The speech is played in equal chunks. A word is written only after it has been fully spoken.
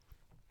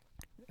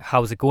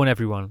How's it going,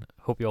 everyone?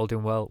 Hope you're all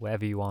doing well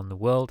wherever you are in the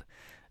world.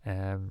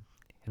 In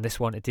this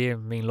one today,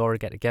 me and Laura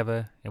get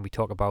together and we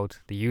talk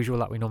about the usual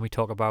that we normally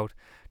talk about.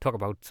 Talk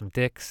about some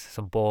dicks,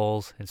 some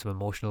balls, and some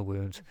emotional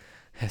wounds.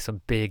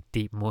 Some big,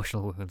 deep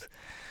emotional wounds.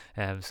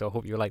 So I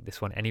hope you like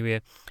this one anyway.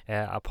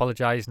 I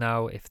apologise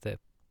now if the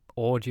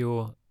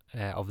audio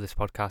of this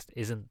podcast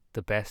isn't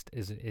the best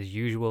as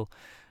usual.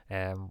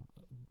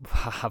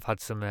 I've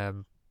had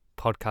some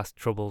podcast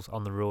troubles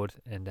on the road,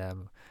 and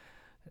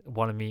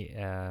one of me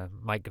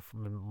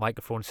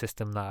microphone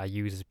system that I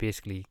use is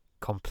basically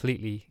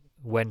completely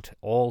went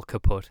all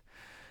kaput.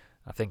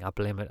 I think I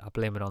blame it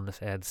on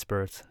the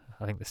spirits.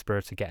 I think the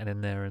spirits are getting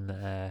in there and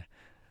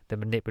they're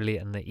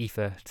manipulating the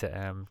ether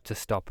to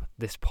stop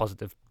this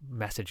positive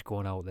message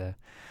going out there.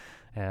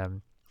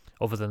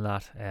 Other than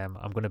that,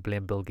 I'm going to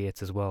blame Bill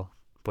Gates as well,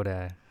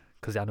 but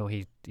because I know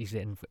he's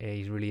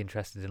really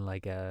interested in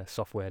like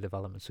software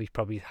development, so he's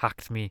probably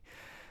hacked me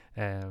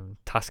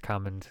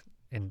Tascam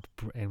and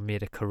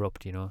made it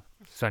corrupt, you know.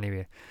 So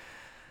anyway,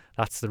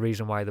 that's the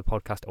reason why the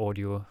podcast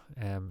audio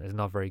is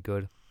not very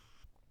good.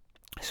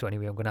 So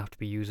anyway, I'm going to have to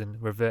be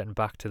reverting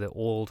back to the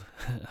old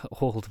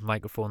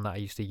microphone that I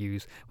used to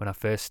use when I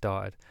first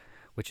started,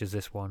 which is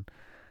this one.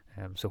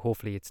 So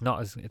hopefully it's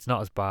not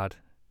as bad.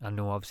 I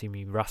know obviously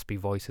my raspy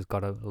voice has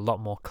got a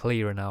lot more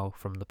clearer now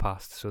from the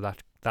past, so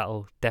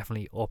that'll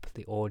definitely up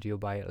the audio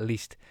by at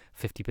least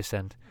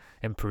 50%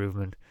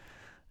 improvement.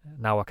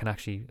 Now I can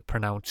actually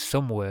pronounce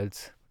some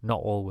words, not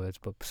all words,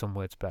 but some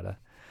words better.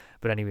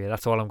 But anyway,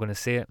 that's all I'm going to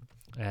say.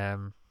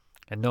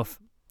 Enough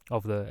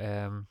of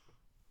the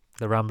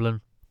rambling.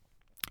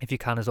 If you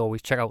can, as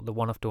always, check out the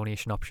one-off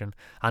donation option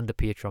and the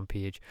Patreon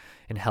page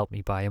and help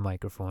me buy a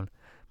microphone.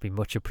 Be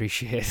much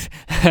appreciated,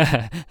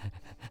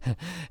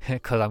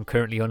 because I'm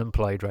currently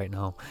unemployed right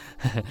now.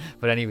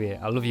 But anyway,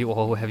 I love you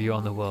all wherever you are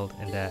in the world,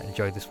 and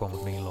enjoy this one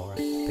with me and Laura.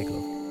 Big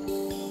love.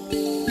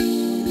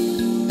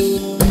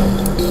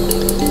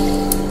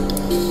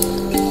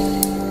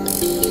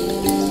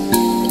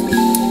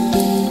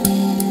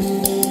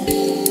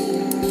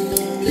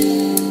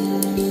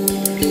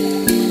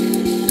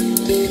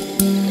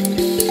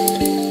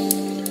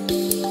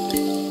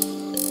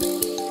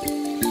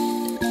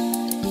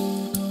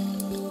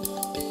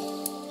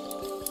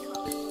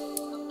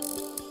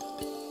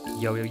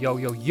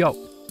 Yo.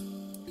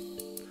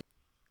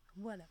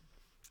 What up?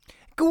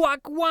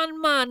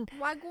 Wagwan, man.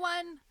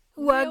 Wagwan.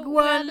 Wagwan. We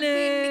are the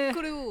Beanie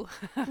Crew.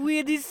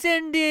 We're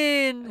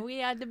descending.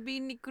 We are the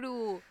Beanie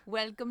Crew.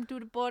 Welcome to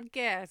the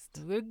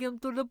podcast. Welcome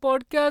to the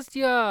podcast,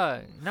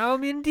 yeah. Now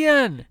I'm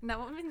Indian.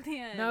 Now I'm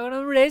Indian. Now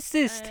I'm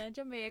racist.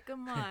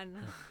 Jamaican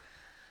man.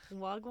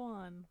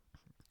 Wagwan.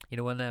 You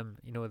know when them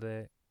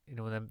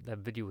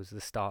videos at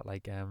the start,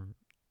 like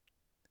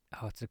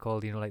what's it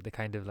called? You know, like the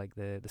kind of like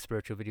the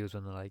spiritual videos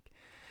when they're like,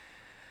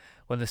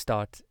 when they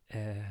start,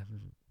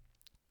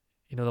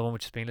 you know, the one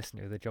which has been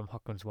listening to, the John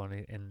Hopkins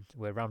one, and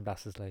where Ram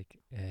Dass is like,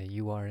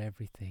 you are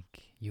everything,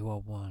 you are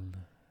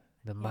one,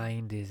 the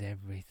mind is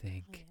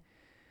everything.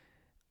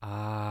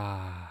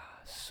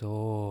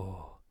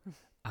 So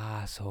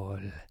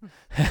asshole.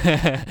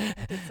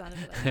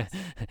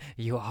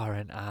 You are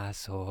an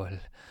asshole.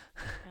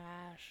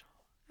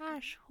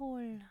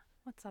 Asshole.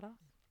 What's that?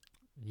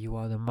 You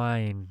are the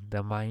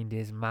mind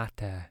is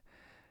matter.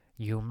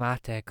 You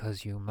matter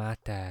 'cause you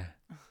matter.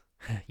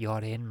 You're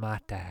in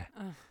matter.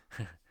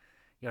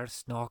 You're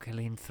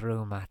snorkeling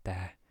through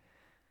matter.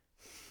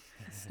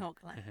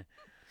 Snorkeling.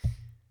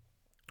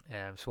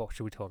 So what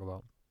should we talk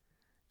about?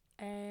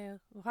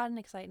 We've had an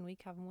exciting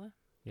week, haven't we?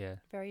 Yeah.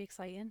 Very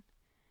exciting.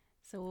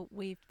 So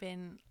we've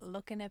been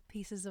looking at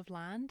pieces of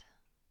land,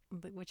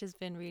 which has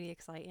been really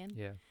exciting.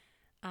 Yeah.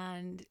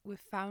 And we've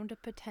found a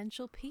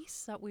potential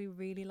piece that we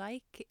really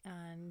like,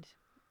 and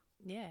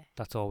yeah,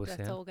 That's all we're saying.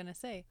 That's all we're gonna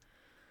say.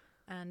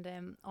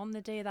 And on the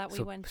day that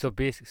we went, so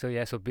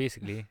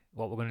basically,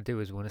 what we're gonna do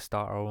is we're gonna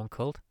start our own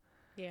cult.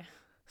 Yeah.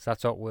 So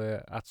that's what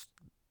we're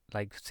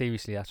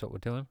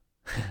doing.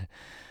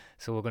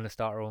 So we're gonna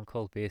start our own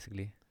cult,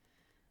 basically.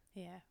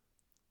 Yeah.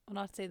 I'll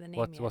not say the name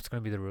yet. What's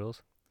gonna be the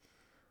rules?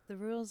 The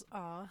rules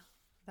are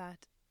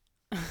that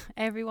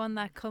everyone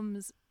that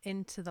comes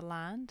into the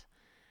land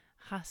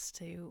has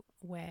to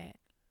wear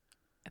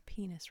a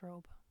penis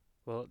robe.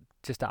 Well,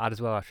 just to add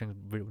as well, I think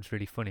what's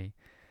really funny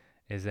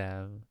is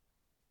as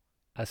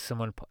a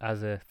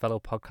fellow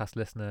podcast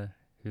listener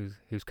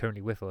who's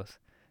currently with us,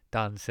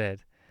 Dan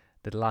said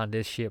that the land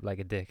is shaped like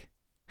a dick.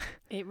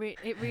 It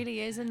really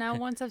is, and now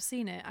once I've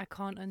seen it, I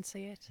can't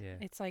unsee it. Yeah.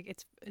 It's like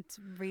it's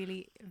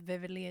really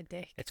vividly a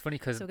dick. It's funny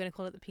because so we're gonna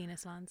call it the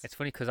penis lands. It's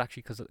funny because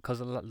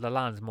the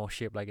land's more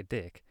shaped like a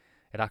dick.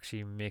 It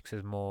actually makes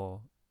us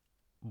more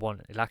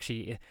want. It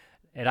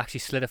actually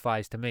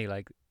solidifies to me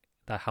like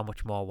that how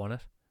much more I want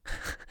it.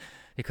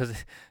 because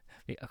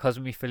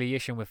of my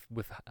affiliation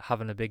with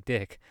having a big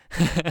dick.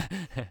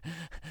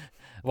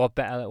 what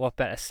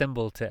better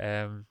symbol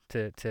to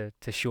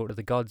show to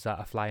the gods that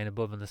are flying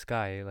above in the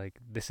sky? Like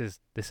this is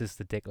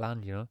the dick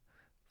land, you know,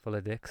 full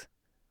of dicks.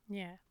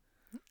 Yeah.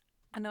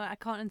 I know I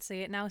can't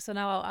unsee it now, so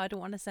now I don't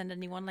want to send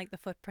anyone like the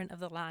footprint of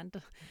the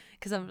land,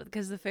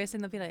 because the first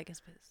thing they'll be like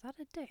is that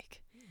a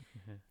dick?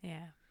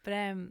 Yeah, but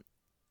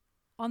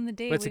on the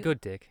day But it's a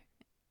good dick.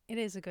 it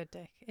is a good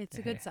dick. It's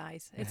a good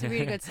size. It's a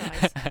really good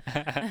size.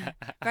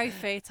 Very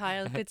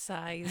fertile, good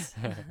size.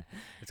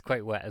 It's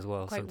quite wet as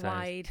well. Quite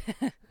sometimes.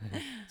 wide.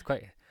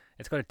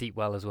 It's got a deep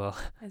well as well.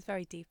 It's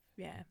very deep.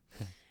 Yeah.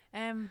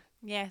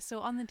 Yeah. So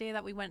on the day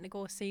that we went to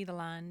go see the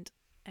land,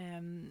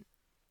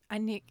 I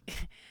knew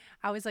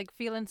I was like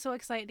feeling so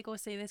excited to go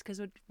see this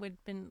because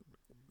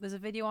there's a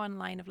video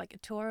online of like a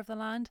tour of the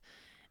land,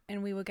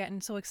 and we were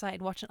getting so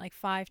excited watching it like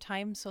 5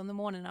 times. So in the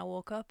morning I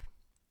woke up,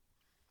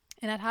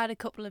 and I'd had a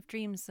couple of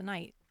dreams the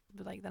night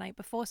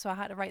before, so I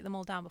had to write them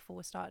all down before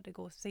we started to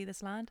go see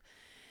this land.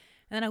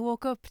 And then I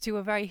woke up to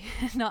a very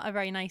not a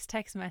very nice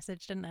text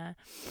message, didn't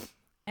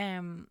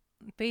I?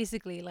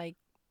 Basically like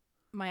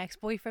my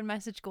ex-boyfriend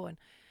message going,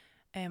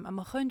 I'm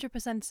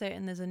 100%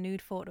 certain there's a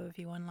nude photo of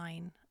you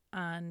online,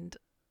 and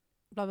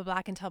blah blah blah.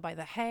 I can tell by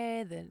the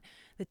hair,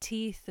 the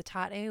teeth, the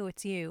tattoo,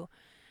 it's you.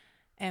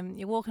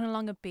 You're walking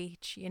along a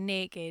beach, you're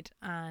naked,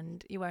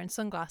 and you're wearing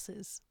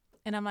sunglasses.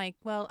 And I'm like,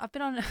 well, I've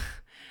been on.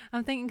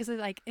 I'm thinking because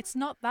like it's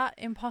not that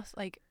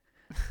impossible. Like,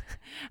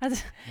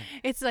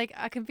 it's like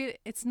I can be.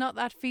 It's not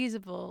that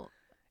feasible,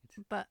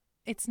 but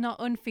it's not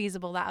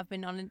unfeasible that I've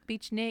been on a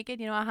beach naked.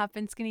 You know, I have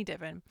been skinny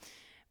dipping.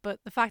 But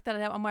the fact that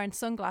I'm wearing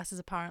sunglasses,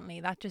 apparently,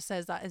 that just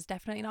says that is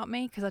definitely not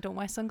me, because I don't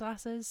wear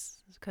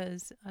sunglasses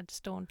because I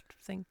just don't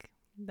think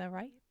they're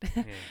right.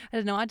 Yeah. I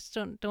don't know. I just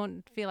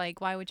don't feel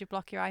like, why would you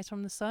block your eyes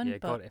from the sun? Yeah,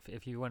 but God,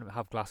 if you want to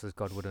have glasses,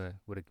 God would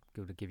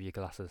have give you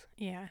glasses.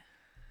 yeah,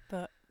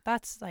 but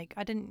that's like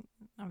I didn't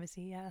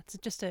obviously. Yeah, it's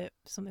just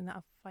something that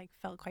I've like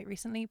felt quite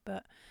recently.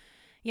 But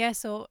yeah,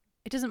 so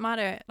it doesn't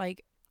matter.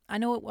 Like I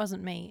know it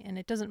wasn't me, and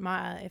it doesn't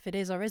matter if it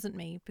is or isn't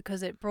me,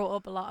 because it brought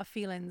up a lot of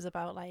feelings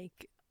about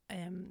like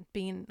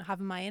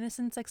having my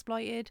innocence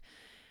exploited,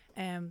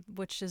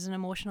 which is an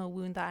emotional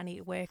wound that I need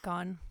to work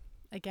on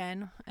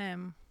again.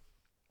 And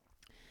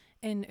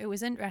it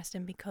was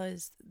interesting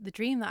because the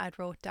dream that I'd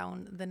wrote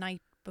down the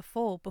night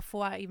before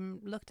I even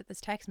looked at this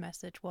text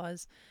message,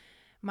 was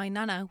my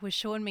nana was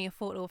showing me a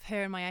photo of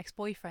her and my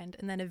ex-boyfriend,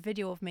 and then a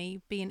video of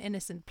me being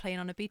innocent playing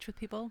on a beach with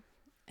people.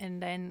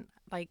 And then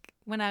like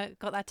when I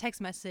got that text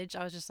message,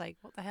 I was just like,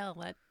 what the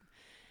hell?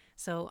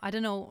 So I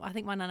don't know. I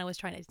think my nana was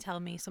trying to tell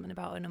me something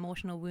about an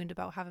emotional wound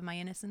about having my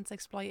innocence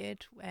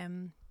exploited,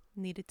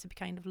 needed to be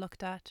kind of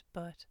looked at,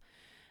 but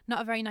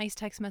not a very nice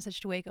text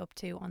message to wake up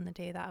to on the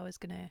day that I was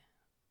going to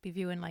be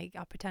viewing like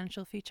our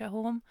potential future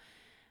home.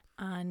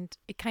 And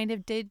it kind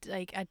of did,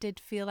 like, I did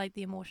feel like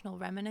the emotional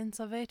remnants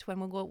of it when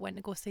went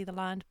to go see the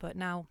land, but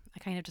now I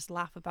kind of just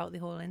laugh about the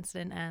whole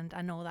incident, and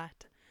I know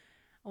that,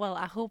 well,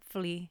 I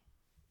hopefully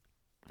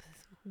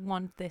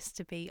want this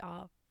to be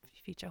our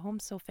future home,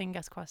 so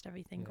fingers crossed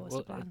everything goes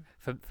to plan.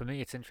 For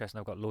me, it's interesting.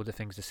 I've got loads of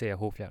things to say.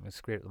 Hopefully I can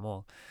scrape them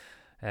all,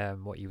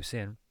 what you were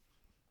saying,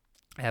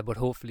 but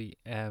hopefully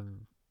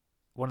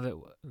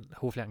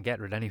hopefully I can get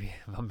rid anyway.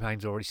 My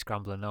mind's already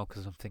scrambling now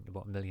because I'm thinking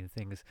about a million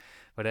things.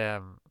 But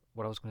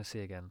what I was going to say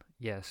again,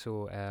 yeah,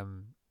 so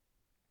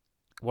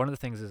one of the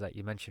things is that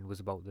you mentioned was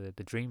about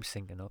the dream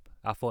syncing up.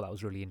 I thought that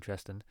was really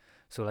interesting.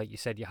 So like you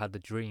said, you had the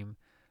dream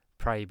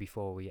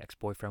before your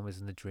ex-boyfriend was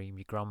in the dream,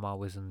 your grandma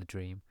was in the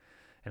dream,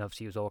 and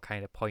obviously it was all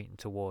kind of pointing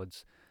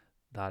towards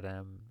that.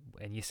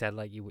 And you said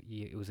like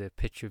it was a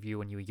picture of you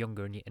when you were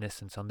younger and your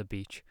innocence on the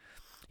beach.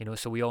 You know,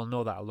 so we all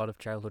know that a lot of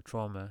childhood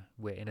trauma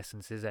where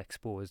innocence is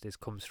exposed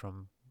comes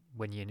from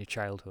when you're in your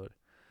childhood.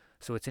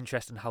 So it's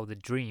interesting how the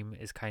dream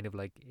is kind of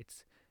like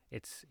it's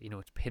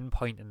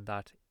pinpointing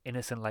that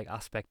innocent like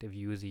aspect of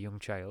you as a young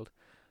child.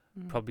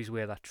 Probably is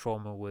where that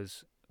trauma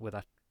was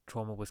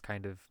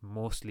kind of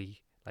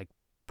mostly like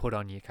put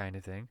on you, kind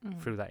of thing,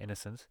 through that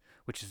innocence,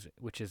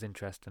 which is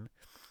interesting.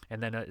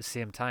 And then at the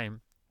same time,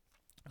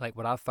 like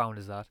what I've found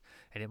is that,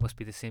 and it must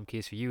be the same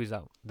case for you, is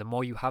that the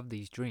more you have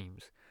these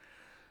dreams,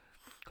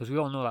 because we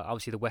all know that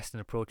obviously the Western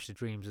approach to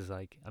dreams is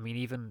like, I mean,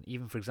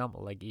 even for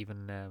example, like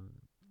even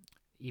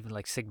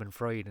like Sigmund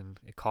Freud and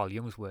Carl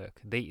Jung's work,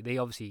 they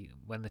obviously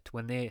when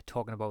they're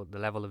talking about the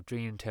level of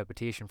dream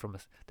interpretation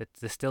that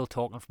they're still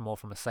talking more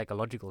from a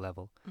psychological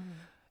level.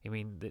 I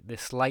mean, they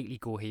slightly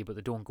go here, but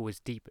they don't go as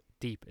deep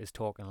as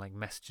talking like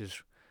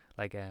messages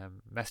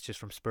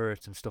from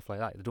spirits and stuff like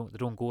that. They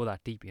don't go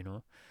that deep, you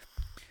know.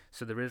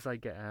 So there is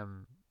an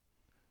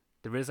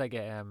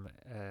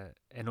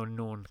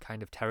unknown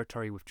kind of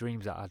territory with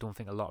dreams that I don't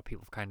think a lot of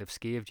people have kind of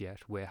scaved yet,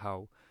 where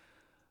how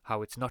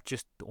it's not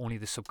just only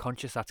the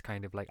subconscious that's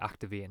kind of like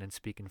activating and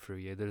speaking through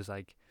you. There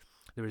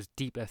is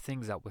deeper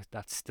things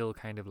that's still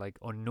kind of like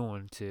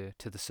unknown to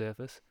the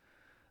surface.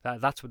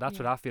 That's what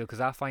I feel,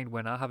 because I find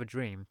when I have a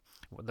dream,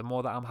 the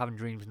more that I'm having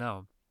dreams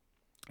now,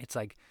 it's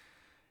like,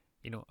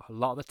 you know, a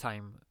lot of the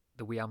time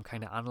the way I'm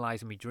kind of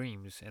analysing my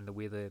dreams and the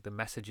way the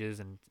messages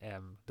and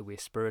the way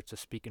spirits are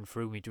speaking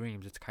through my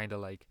dreams, it's kind of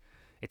like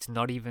it's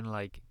not even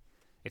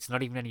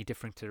any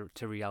different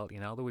to reality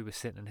now, the way we're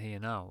sitting here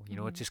now. You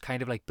know, it just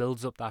kind of like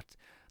builds up that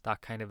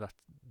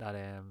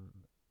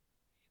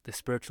the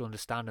spiritual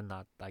understanding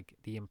that like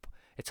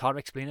it's hard to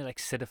explain it, like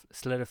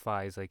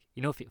solidifies, like,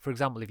 you know, for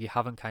example, if you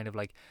haven't kind of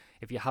like,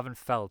 if you haven't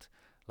felt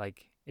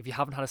like, if you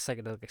haven't had a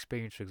psychedelic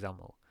experience, for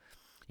example,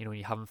 you know, and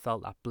you haven't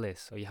felt that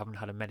bliss, or you haven't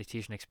had a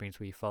meditation experience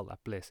where you felt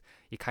that bliss,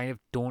 you kind of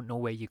don't know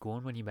where you're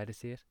going when you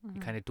meditate. You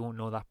kind of don't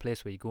know that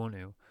place where you're going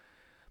to.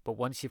 But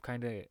once you've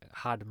kind of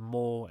had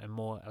more and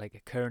more like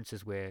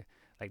occurrences where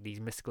like these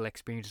mystical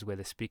experiences where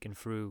they're speaking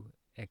through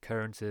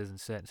occurrences in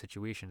certain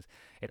situations,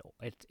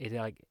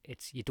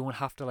 it's you don't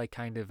have to like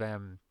kind of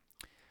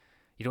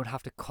you don't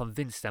have to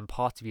convince them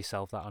parts of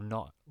yourself that are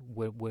not,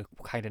 we're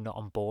kind of not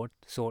on board,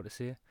 so to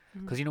say.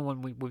 Because you know,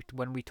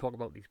 when we talk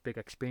about these big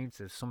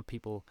experiences, some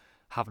people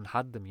haven't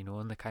had them, you know,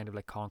 and they kind of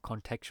like can't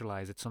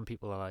contextualize it. Some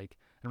people are like,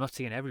 I'm not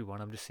saying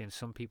everyone, I'm just saying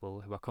some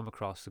people who I come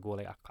across to go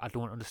like, I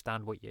don't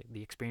understand what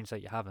the experience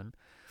that you're having,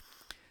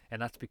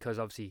 and that's because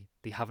obviously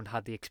they haven't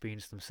had the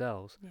experience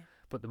themselves. Yeah.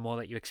 But the more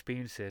that you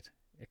experience it,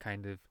 it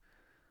kind of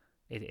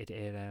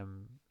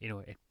you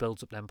know, it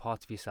builds up them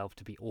parts of yourself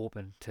to be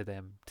open to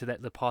them, to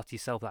the parts of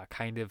yourself that are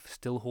kind of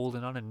still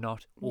holding on and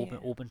not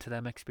open to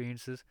them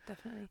experiences.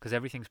 Definitely. Because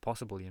everything's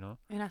possible, you know.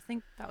 And I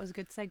think that was a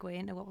good segue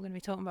into what we're going to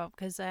be talking about,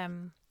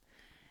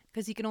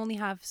 because you can only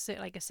have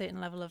like a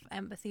certain level of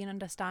empathy and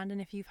understanding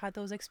if you've had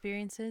those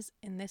experiences,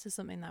 and this is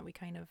something that we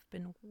kind of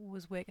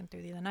was working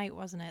through the other night,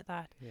 wasn't it?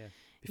 That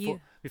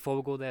before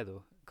we go there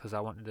though, because I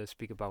wanted to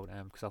speak about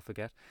because I'll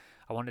forget,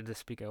 I wanted to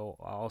speak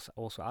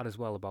also add as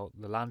well about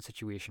the land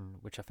situation,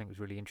 which I think was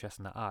really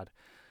interesting to add.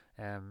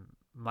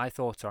 My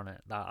thoughts on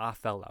it that I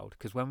felt out,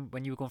 because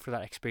when you were going through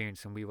that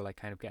experience and we were like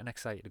kind of getting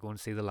excited to go and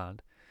see the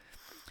land,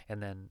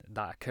 and then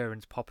that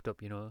occurrence popped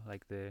up, you know,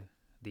 like the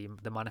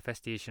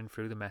manifestation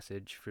through the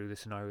message, through the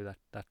scenario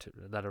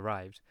that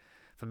arrived.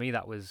 For me,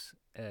 that was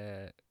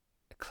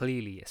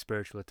clearly a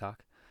spiritual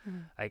attack.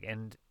 Like,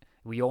 and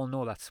we all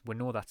know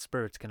that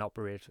spirits can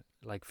operate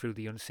like through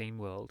the unseen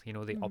world. You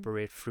know, they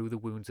operate through the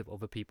wounds of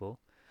other people.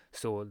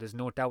 So there's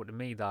no doubt to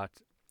me that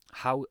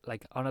how,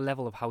 like, on a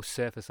level of how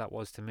surface that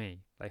was to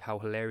me, like how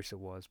hilarious it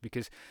was,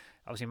 because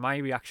obviously my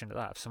reaction to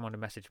that, if someone had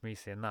messaged me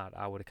saying that,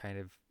 I would have kind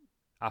of,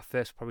 at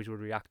first probably would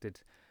have reacted.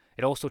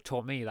 It also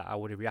taught me that I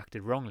would have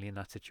reacted wrongly in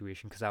that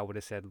situation, because I would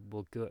have said,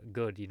 well,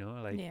 good, you know,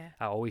 like,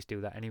 I always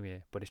do that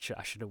anyway. But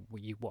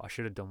what I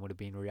should have done would have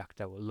been react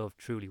out with love,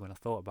 truly, when I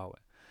thought about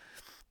it.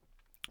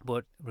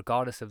 But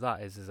regardless of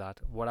that, is that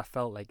what I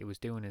felt like it was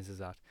doing is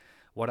that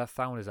what I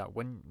found is that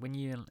when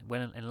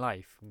in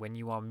life, when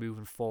you are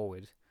moving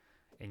forward,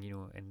 and you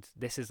know, and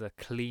this is a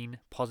clean,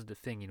 positive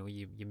thing, you know,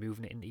 you're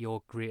moving it into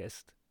your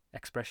greatest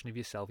expression of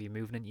yourself, you're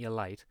moving into your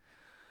light.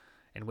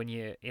 And when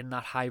you're in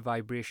that high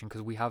vibration,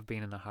 because we have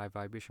been in a high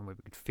vibration where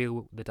we could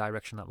feel the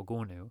direction that we're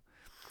going to,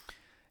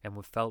 and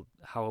we've felt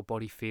how our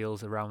body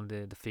feels around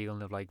the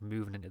feeling of like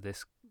moving into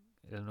this,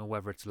 I don't know,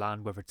 whether it's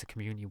land, whether it's a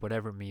community,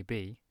 whatever it may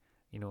be,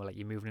 you know, like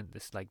you're moving into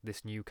this, like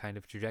this new kind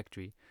of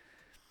trajectory.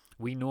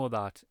 We know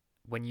that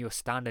when you're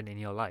standing in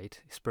your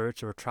light,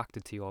 spirits are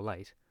attracted to your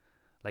light,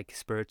 like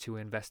spirits who are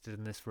invested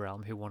in this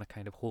realm, who want to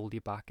kind of hold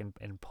you back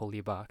and pull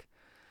you back.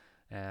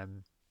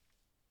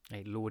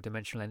 Like lower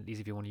dimensional entities,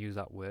 if you want to use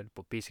that word,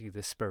 but basically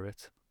the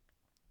spirits,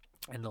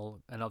 and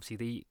obviously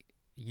they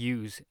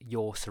use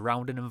your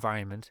surrounding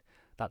environment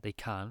that they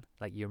can,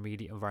 like your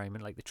immediate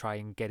environment, like they try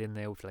and get in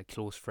there with like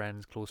close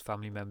friends, close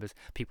family members,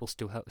 people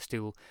still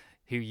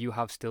who you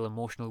have still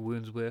emotional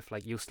wounds with,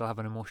 like you'll still have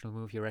an emotional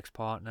wound with your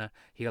ex-partner,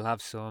 he'll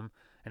have some,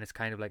 and it's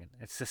kind of like,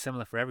 it's just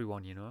similar for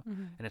everyone, you know.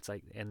 And it's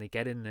like, and they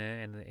get in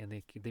there and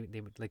they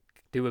like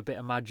do a bit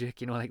of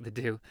magic, you know, like they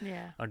do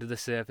under the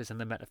surface and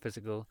the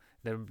metaphysical.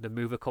 They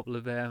move a couple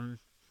of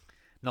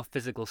not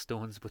physical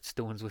stones, but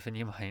stones within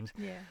your mind,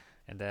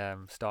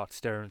 and start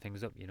stirring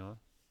things up, you know.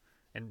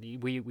 And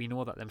we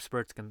know that them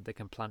spirits can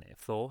plant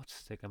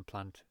thoughts, they can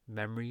plant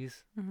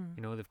memories,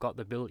 you know, they've got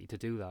the ability to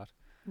do that.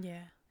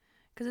 Yeah,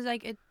 because it's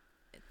like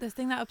the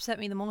thing that upset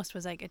me the most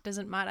was like, it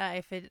doesn't matter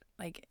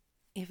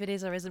if it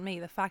is or isn't me.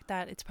 The fact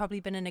that it's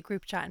probably been in a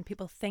group chat and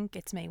people think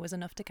it's me was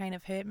enough to kind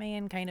of hurt me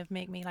and kind of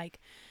make me like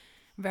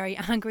very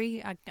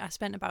angry. I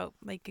spent about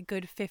like a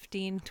good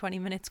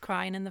 15-20 minutes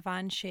crying in the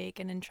van,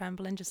 shaking and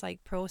trembling, just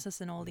like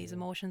processing all these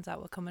emotions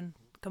that were coming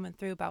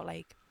through about,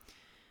 like,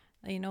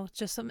 you know,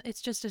 it's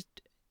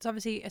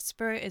obviously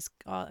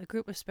a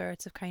group of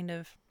spirits have kind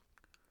of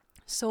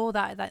saw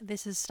that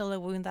this is still a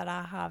wound that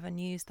I have and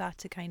use that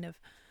to kind of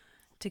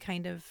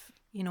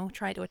you know,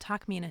 try to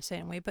attack me in a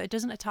certain way. But it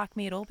doesn't attack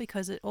me at all,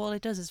 because all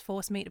it does is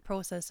force me to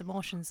process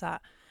emotions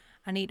that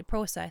I need to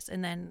process.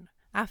 And then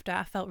after,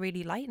 I felt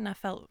really light and I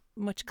felt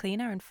much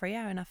cleaner and freer,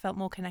 and I felt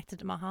more connected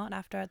to my heart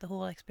after the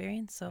whole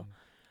experience. So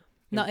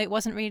no, it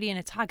wasn't really an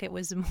attack. It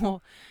was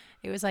more,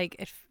 it was like,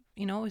 it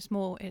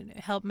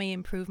helped me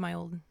improve my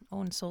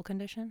own soul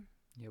condition.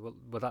 Yeah,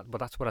 but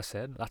that's what I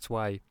said. That's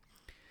why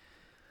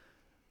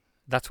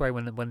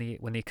when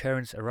the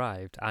occurrence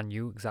arrived, I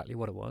knew exactly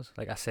what it was.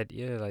 Like I said,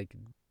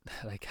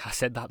 I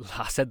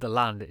said the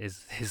land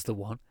is the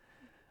one.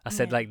 I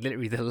said, like,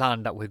 literally the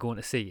land that we're going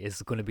to see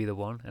is going to be the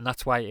one. And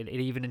that's why it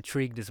even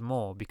intrigued us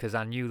more, because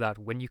I knew that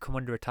when you come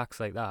under attacks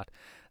like that,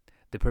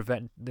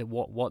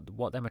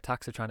 what them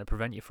attacks are trying to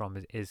prevent you from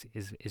is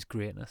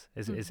greatness,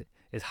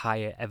 is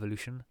higher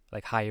evolution,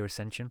 like higher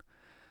ascension.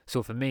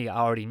 So for me, I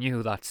already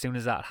knew that as soon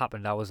as that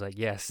happened, I was like,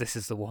 yes, this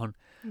is the one.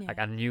 Yeah. Like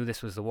I knew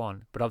this was the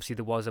one. But obviously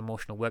there was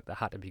emotional work that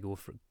had to be go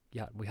through.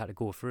 Yeah, we had to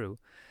go through.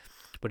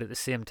 But at the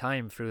same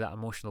time, through that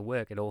emotional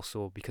work, it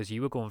also, because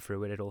you were going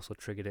through it, it also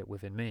triggered it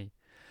within me.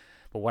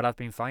 But what I've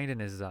been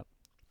finding is that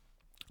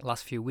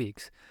last few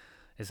weeks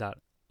is that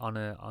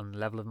on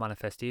level of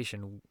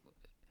manifestation,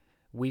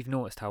 we've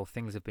noticed how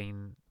things have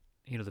been,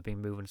 they've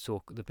been moving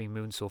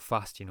so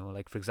fast.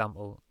 Like for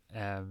example,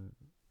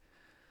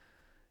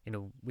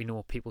 we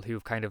know people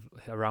who've kind of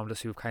around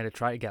us who've kind of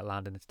tried to get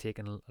land and it's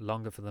taken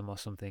longer for them or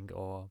something.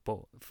 But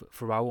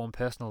for our own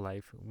personal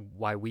life,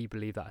 why we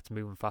believe that it's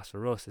moving fast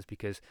for us is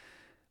because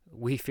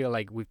we feel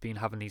like we've been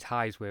having these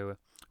highs where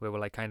we're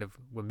like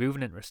we're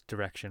moving in this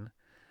direction,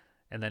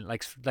 and then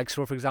like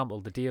so for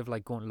example, the day of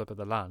like going to look at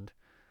the land,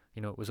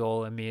 it was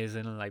all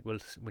amazing and like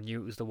we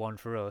knew it was the one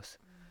for us,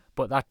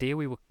 but that day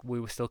we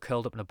were still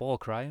curled up in a ball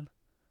crying.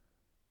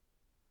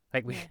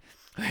 Like we,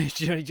 yeah.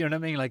 do you know what I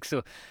mean? Like,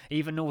 so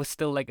even though we're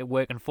still like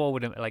working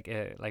forward,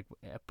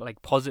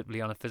 like positively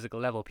on a physical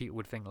level, people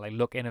would think like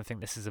look in and think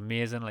this is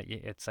amazing, like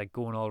it's like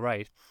going all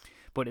right.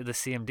 But at the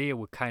same day,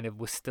 we're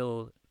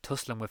still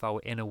tussling with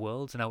our inner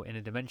worlds and our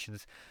inner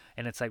dimensions,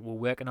 and it's like we're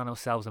working on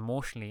ourselves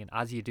emotionally. And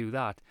as you do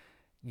that,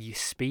 you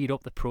speed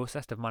up the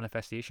process of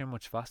manifestation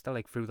much faster,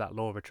 like through that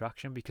law of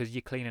attraction, because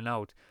you're cleaning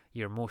out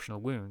your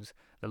emotional wounds.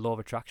 The law of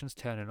attraction's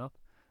turning up.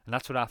 And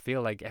that's what I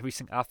feel like every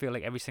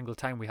single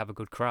time we have a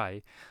good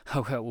cry,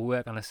 we'll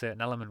work on a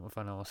certain element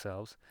within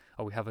ourselves,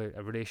 or we have a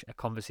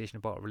conversation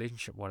about a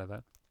relationship,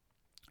 whatever.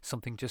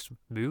 Something just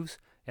moves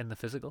in the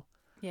physical.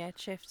 Yeah, it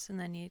shifts, and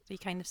then you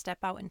kind of step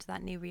out into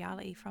that new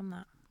reality from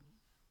that.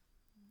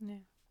 Yeah.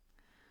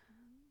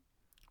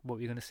 What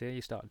were you going to say?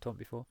 You started talking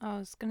before. I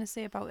was going to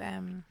say about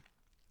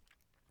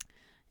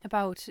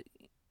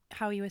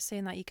how you were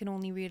saying that you can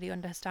only really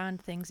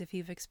understand things if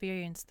you've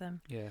experienced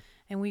them. Yeah.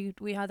 And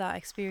we had that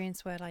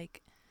experience where,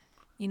 like,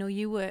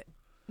 you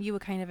were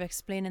kind of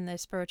explaining the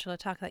spiritual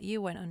attack that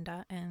you went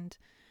under, and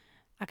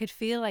I could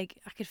feel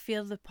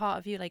the part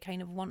of you like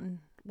kind of wanting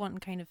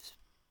kind of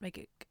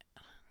like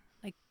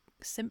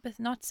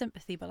sympathy, not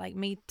sympathy, but like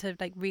me to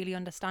like really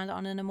understand it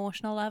on an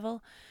emotional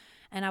level.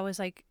 And I was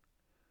like,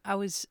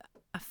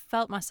 I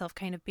felt myself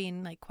kind of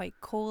being like quite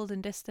cold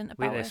and distant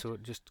about it. So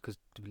just because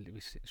to be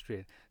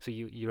straight, so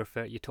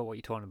what you're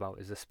talking about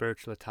is the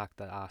spiritual attack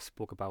that I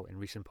spoke about in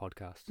recent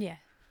podcasts.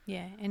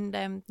 Yeah, and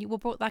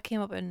that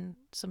came up in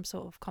some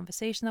sort of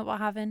conversation that we're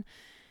having,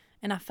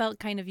 and I felt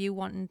kind of you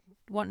wanting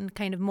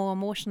kind of more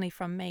emotionally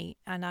from me,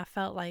 and I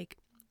felt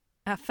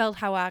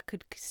how I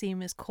could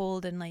seem as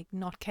cold and like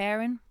not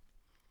caring.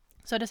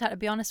 So I just had to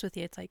be honest with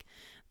you. It's like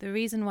the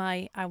reason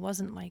why I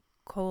wasn't like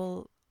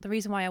cold. The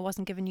reason why I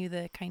wasn't giving you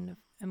the kind of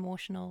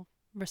emotional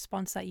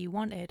response that you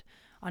wanted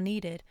or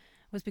needed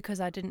was because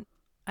I didn't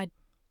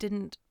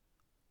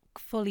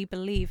fully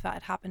believe that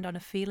it happened on a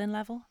feeling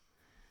level.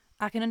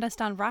 I can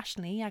understand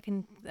rationally.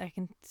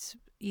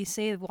 You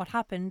say what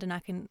happened, and I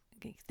can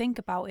think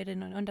about it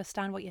and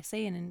understand what you're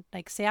saying, and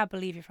like say I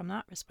believe you from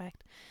that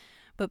respect.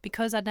 But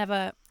because I'd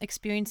never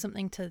experienced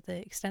something to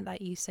the extent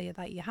that you say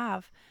that you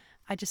have,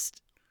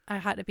 I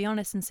had to be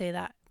honest and say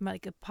that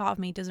like a part of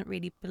me doesn't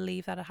really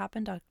believe that it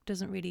happened, or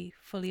doesn't really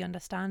fully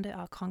understand it,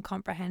 or can't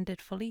comprehend it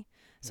fully.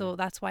 So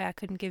that's why I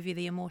couldn't give you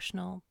the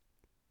emotional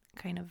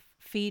kind of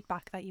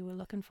feedback that you were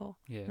looking for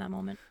in that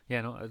moment.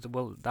 Yeah, no,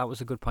 well, that was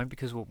a good point,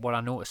 because what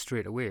I noticed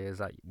straight away is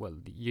that, well,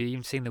 you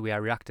even seen the way I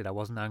reacted. I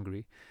wasn't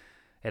angry.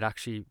 It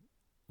actually,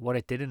 what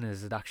it did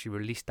is it actually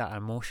released that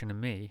emotion in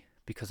me,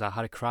 because I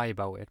had a cry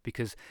about it,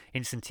 because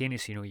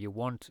instantaneously, you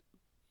want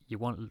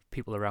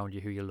people around you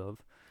who you love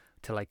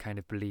to like kind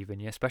of believe in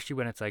you, especially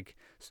when it's like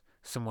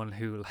someone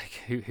who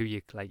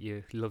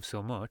you love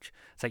so much.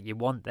 It's like you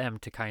want them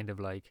to kind of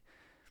like,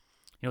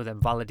 then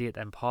validate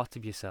them parts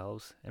of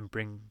yourselves and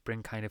bring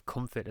kind of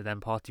comfort to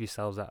them parts of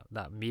yourselves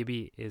that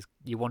maybe is,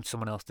 you want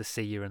someone else to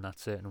see you in that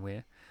certain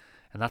way.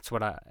 And that's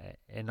what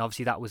and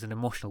obviously that was an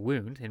emotional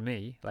wound in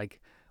me,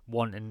 like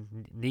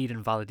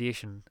needing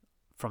validation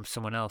from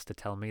someone else to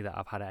tell me that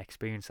I've had an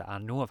experience that I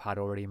know I've had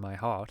already in my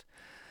heart.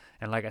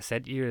 And like I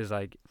said to you, is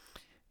like,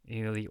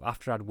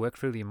 after I'd worked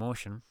through the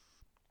emotion,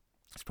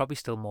 there's probably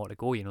still more to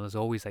go. There's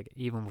always, like,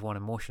 even with one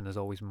emotion, there's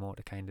always more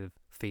to kind of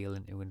feel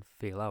into and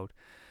feel out.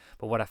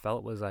 But what I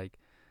felt was like,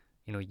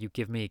 you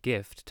give me a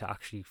gift to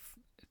actually,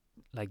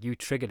 like, you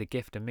triggered a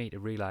gift in me to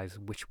realize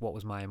what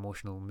was my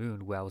emotional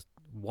wound, where I was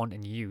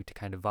wanting you to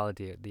kind of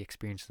validate the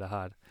experiences I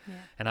had. Yeah.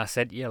 And I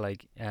said,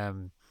 like,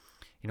 when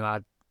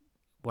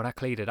I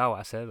cleared it out,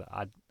 I said,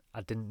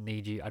 I don't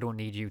need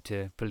you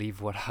to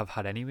believe what I've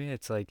had anyway.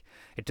 It's like,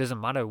 it doesn't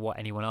matter what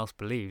anyone else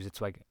believes.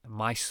 It's like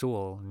my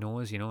soul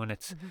knows, and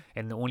it's,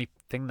 and the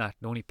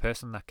only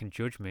person that can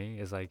judge me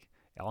is like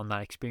on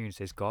that experience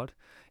is God.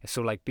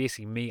 So like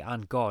basically me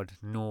and God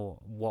know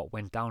what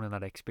went down in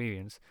that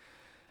experience.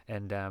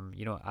 And,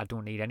 I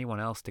don't need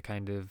anyone else to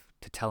kind of,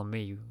 to tell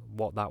me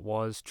what that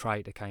was,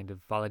 try to kind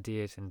of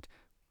validate and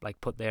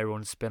like put their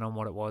own spin on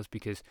what it was,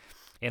 because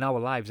in our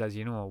lives, as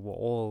you know, we're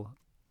all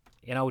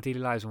in our daily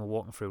lives when we're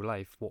walking through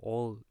life, we're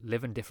all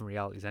living different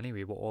realities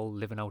anyway. We're all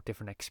living out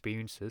different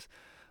experiences.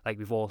 Like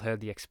we've all heard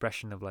the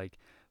expression of like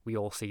we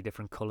all see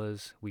different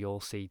colours, we all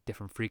see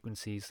different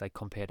frequencies, like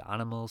compared to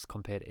animals,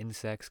 compared to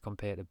insects,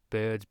 compared to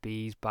birds,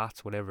 bees,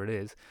 bats, whatever it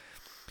is.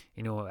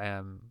 You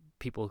know,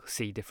 people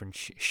see different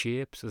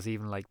shapes. There's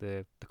even like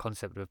the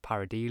concept of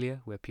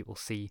pareidolia, where people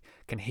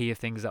can hear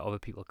things that other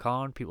people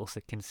can't. People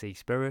can see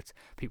spirits.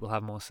 People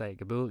have more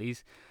psychic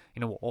abilities. You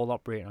know, we're all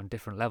operating on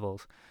different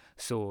levels.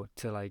 So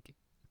to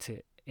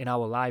in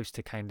our lives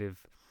to kind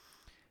of,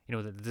 you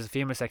know, there's a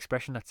famous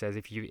expression that says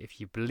if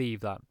you believe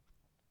that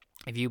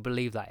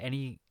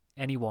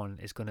anyone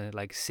is gonna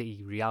like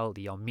see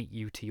reality or meet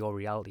you to your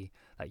reality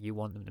that you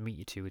want them to meet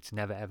you to, it's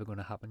never ever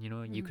gonna happen. You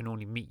know, you can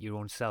only meet your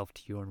own self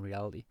to your own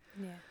reality.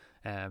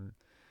 Yeah.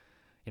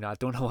 You know, I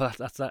don't know what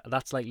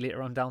that's like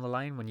later on down the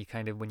line when you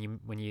kind of when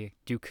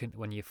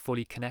you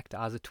fully connect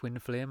as a twin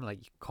flame,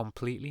 like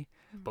completely.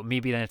 But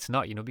maybe then it's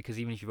not, you know, because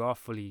even if you are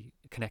fully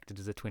connected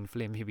as a twin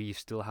flame, maybe you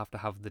still have to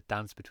have the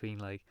dance between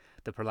like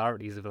the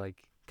polarities of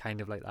like kind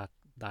of like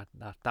that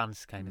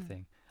dance kind of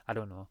thing. I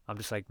don't know. I'm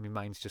just like, my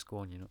mind's just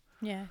going, you know.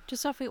 Yeah,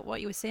 just off of what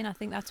you were saying, I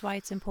think that's why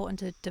it's important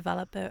to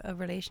develop a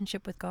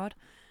relationship with God,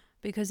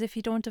 because if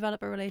you don't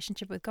develop a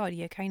relationship with God,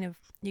 you're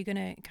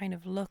gonna kind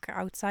of look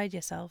outside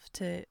yourself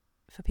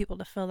for people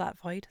to fill that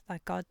void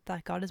that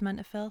God is meant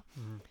to fill.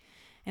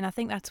 And I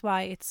think that's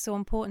why it's so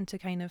important to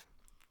kind of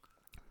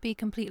be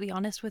completely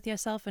honest with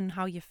yourself and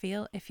how you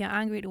feel. If you're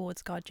angry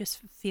towards God, just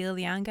feel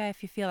the anger.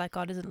 If you feel like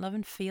God isn't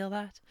loving, feel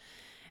that.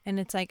 And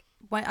it's like,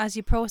 as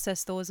you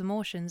process those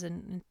emotions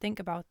and think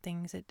about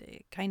things,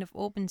 it kind of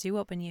opens you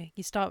up, and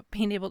you start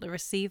being able to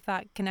receive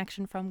that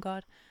connection from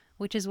God,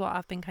 which is what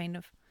I've been kind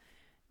of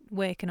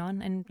working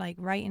on, and like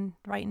writing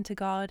to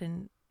God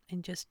and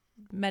just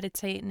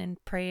meditating and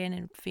praying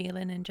and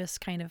feeling and just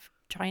kind of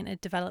trying to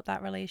develop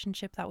that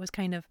relationship. That was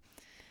kind of,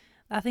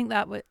 I think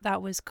I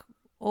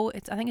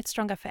think it's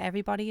stronger for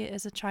everybody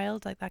as a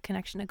child, like that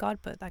connection to God,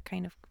 but that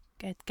kind of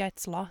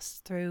gets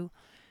lost through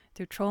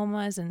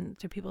traumas and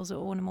through people's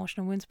own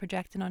emotional wounds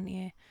projecting onto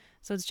you.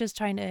 So it's just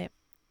trying to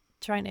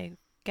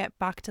get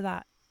back to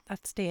that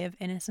state of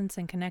innocence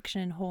and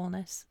connection and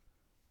wholeness.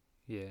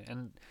 Yeah,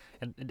 and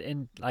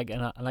like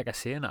I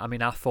say, I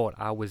mean, I thought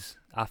I was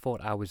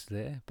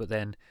there, but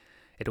then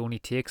it only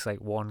takes like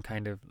one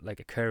kind of like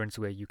occurrence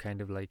where you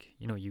kind of like,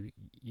 you know,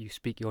 you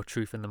speak your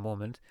truth in the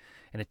moment,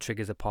 and it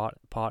triggers a part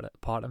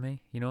of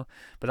me, you know.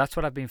 But that's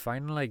what I've been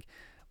finding. Like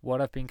what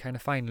I've been kind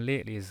of finding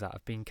lately is that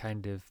I've been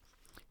kind of,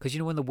 because you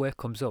know when the work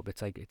comes up,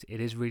 it's like it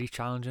is really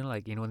challenging.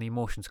 Like, you know, when the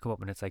emotions come up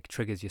and it's like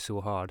triggers you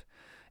so hard,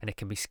 and it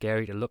can be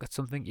scary to look at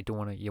something. You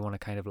want to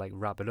kind of like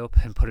wrap it up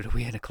and put it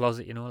away in a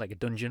closet, you know, like a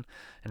dungeon,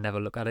 and never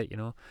look at it, you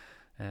know.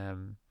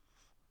 And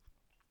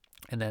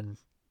then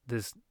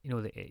there's, you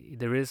know,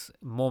 there is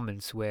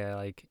moments where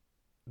like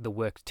the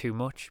work's too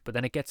much, but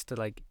then it gets to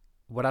like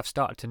what I've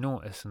started to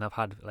notice, and I've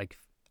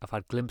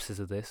had glimpses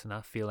of this, and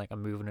I feel like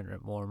I'm moving into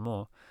it more and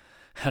more.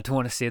 I don't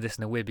want to say this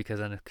in a way because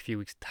in a few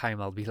weeks'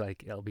 time I'll be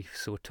like, it'll be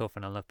so tough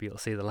and I'll not be able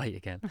to see the light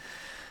again.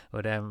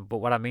 But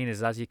what I mean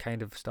is, as you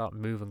kind of start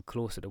moving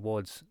closer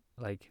towards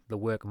like the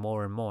work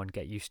more and more, and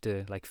get used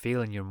to like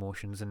feeling your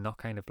emotions and not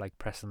kind of like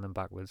pressing them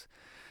backwards,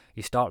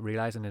 you start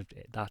realizing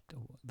that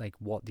like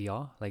what they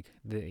are, like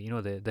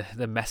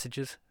the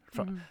messages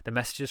from the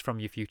messages from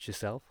your future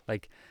self,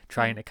 like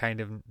trying to kind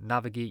of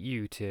navigate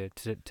you to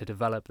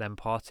develop them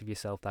parts of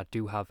yourself that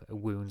do have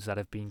wounds that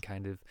have been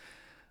kind of,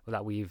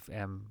 that we've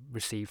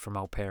received from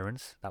our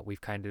parents, that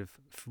we've kind of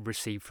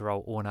received through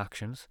our own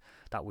actions,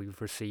 that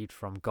we've received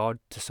from God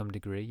to some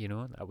degree, you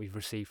know, that we've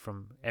received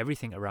from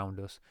everything around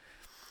us.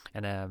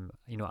 And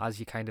you know, as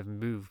you kind of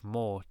move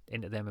more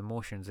into them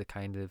emotions, it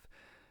kind of,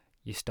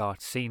 you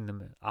start seeing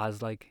them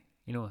as like,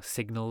 you know,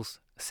 signals,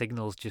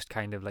 just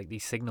kind of like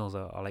these signals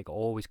are like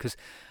always, because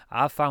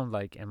I've found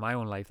like in my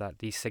own life that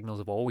these signals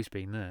have always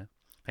been there.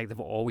 Like they've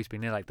always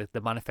been there. Like the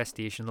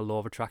manifestation, the law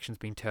of attraction's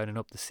been turning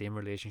up, the same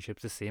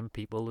relationships, the same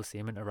people, the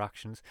same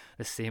interactions,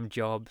 the same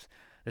jobs,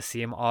 the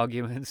same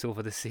arguments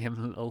over the same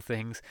little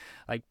things.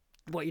 Like,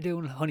 what are you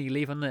doing, honey?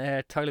 Leaving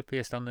the toilet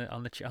paste on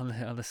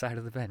the side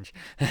of the bench.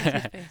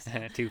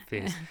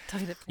 Toothpaste.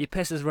 Your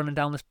piss is running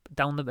down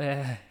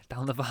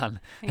the van.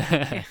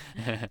 Yeah.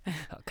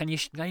 Can you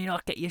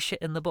not get your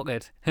shit in the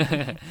bucket?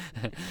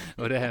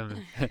 But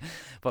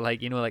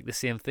like, you know, like the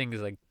same thing is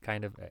like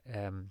kind of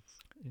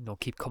you know,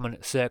 keep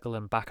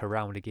circling back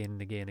around again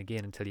and again and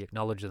again until you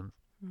acknowledge them.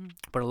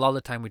 But a lot of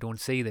the time we don't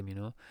see them, you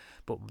know.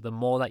 But the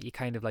more that you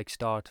kind of like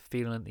start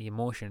feeling the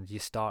emotions, you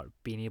start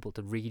being able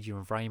to read your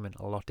environment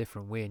a lot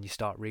different way, and you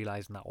start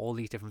realizing that all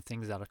these different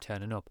things that are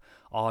turning up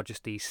are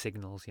just these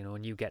signals, you know,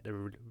 and you get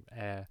to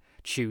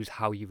choose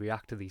how you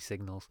react to these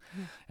signals.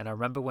 And I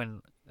remember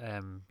when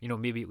you know,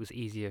 maybe it was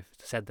easier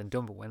said than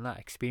done, but when that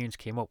experience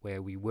came up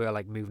where we were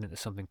like moving into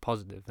something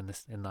positive,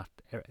 and that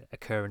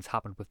occurrence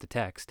happened with the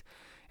text,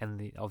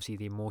 and obviously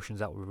the emotions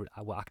that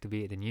were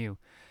activated in you,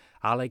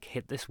 I like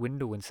hit this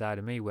window inside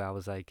of me where I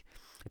was like,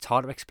 it's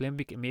hard to explain.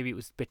 Maybe it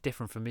was a bit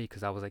different for me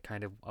because I was like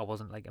I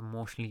wasn't like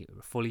emotionally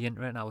fully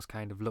into it, and I was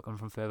kind of looking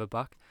from further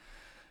back,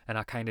 and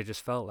I kind of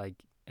just felt like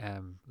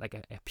a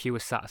pure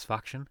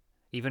satisfaction,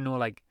 even though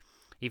like.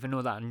 Even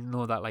though that I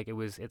know that like it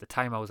was at the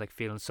time I was like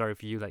feeling sorry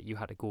for you that you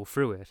had to go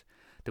through it,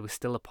 there was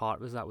still a part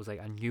of us that was like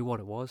I knew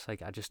what it was.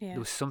 Like Yeah. there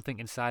was something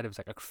inside of us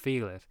like I could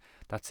feel it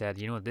that said,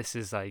 this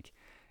is like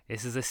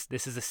this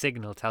is a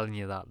signal telling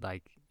you that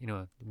like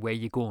where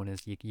you're going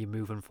is you're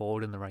moving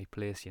forward in the right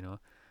place.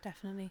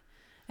 Definitely.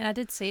 And I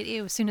did say to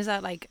you as soon as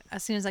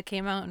I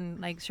came out and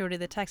like showed you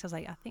the text, I was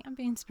like, I think I'm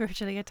being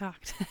spiritually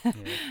attacked, Yeah.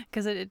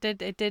 because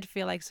it did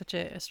feel like such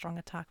a strong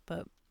attack.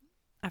 But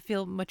I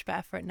feel much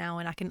better for it now,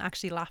 and I can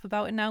actually laugh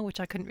about it now, which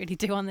I couldn't really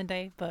do on the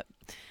day. But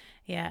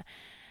yeah,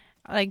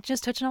 like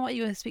just touching on what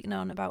you were speaking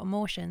on about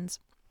emotions,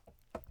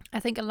 I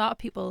think a lot of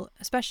people,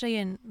 especially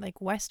in like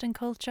Western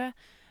culture,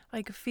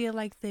 like feel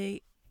like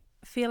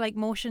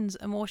emotions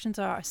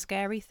are a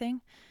scary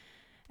thing,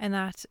 and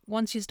that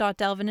once you start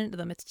delving into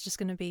them, it's just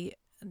going to be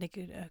like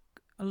a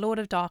load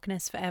of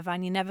darkness forever,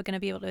 and you're never going to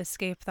be able to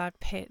escape that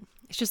pit.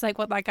 It's just like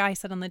what that guy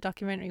said on the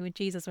documentary with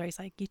Jesus, where he's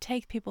like, you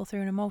take people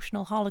through an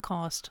emotional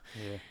holocaust.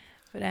 Yeah.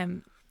 But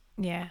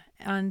yeah,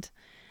 and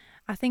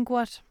I think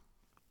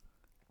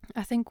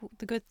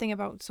the good thing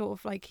about sort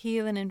of like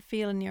healing and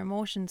feeling your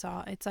emotions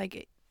are, it's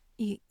like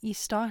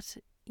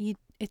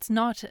it's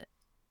not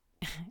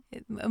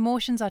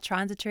emotions are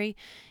transitory.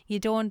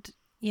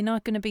 You're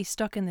not going to be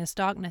stuck in this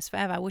darkness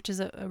forever, which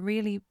is a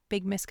really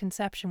big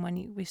misconception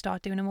when we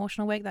start doing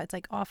emotional work, that it's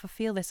like, oh, if I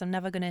feel this, I'm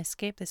never going to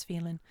escape this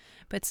feeling.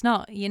 But it's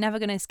not. You're never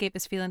going to escape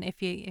this feeling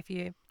if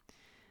you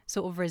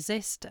sort of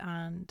resist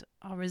and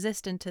are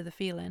resistant to the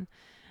feeling.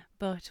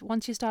 But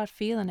once you start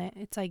feeling it,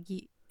 it's like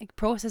it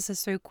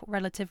processes through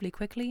relatively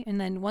quickly, and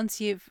then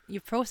once you've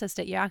processed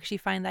it, you actually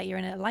find that you're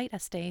in a lighter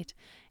state,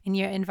 and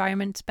your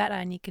environment's better,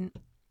 and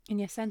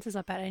your senses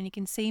are better, and you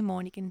can see more,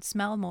 and you can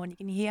smell more, and you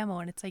can hear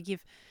more, and it's like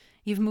you've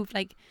moved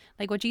like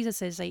what Jesus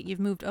says, like you've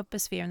moved up a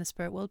sphere in the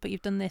spirit world, but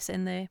you've done this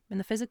in the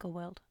physical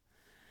world.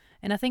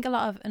 And I think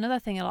another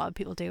thing a lot of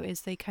people do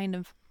is they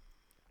can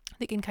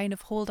kind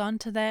of hold on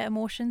to their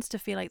emotions to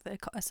feel like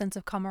a sense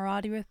of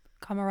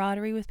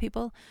camaraderie with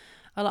people.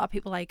 A lot of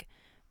people like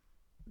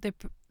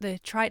they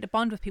try to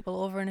bond with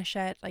people over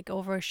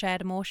a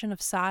shared emotion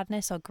of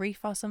sadness or grief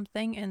or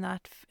something, and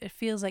that it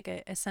feels like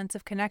a sense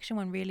of connection,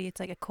 when really it's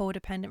like a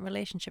codependent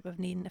relationship of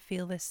needing to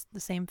feel the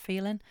same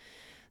feeling.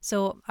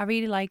 So I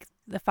really like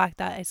the fact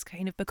that it's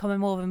kind of becoming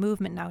more of a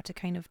movement now to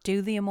kind of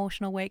do the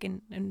emotional work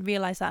and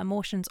realize that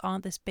emotions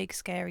aren't this big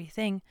scary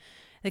thing.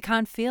 They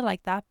can't feel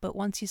like that, but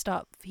once you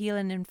start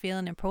healing and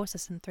feeling and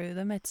processing through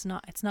them, it's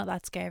not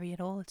that scary at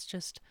all. It's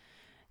just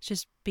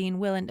being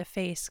willing to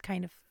face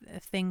kind of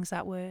things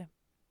that were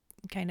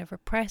kind of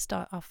repressed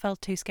or felt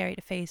too scary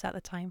to face at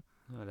the time.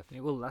 No,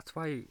 definitely. Well, that's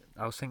why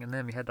I was thinking there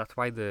in my head. That's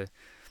why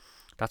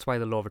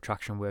the law of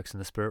attraction works in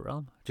the spirit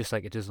realm, just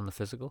like it does on the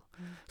physical.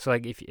 So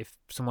like if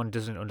someone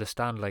doesn't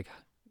understand like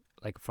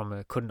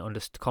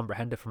couldn't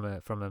comprehend it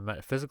from a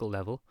metaphysical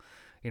level,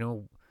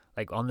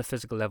 like on the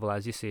physical level,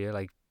 as you say,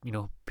 like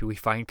we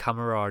find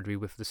camaraderie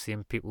with the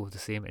same people with the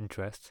same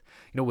interests.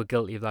 We're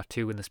guilty of that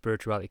too in the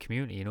spirituality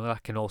community.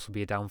 That can also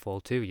be a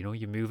downfall too.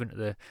 You move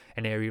into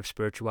an area of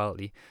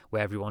spirituality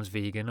where everyone's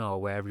vegan, or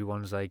where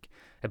everyone's like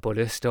a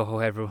Buddhist,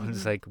 or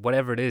everyone's like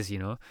whatever it is,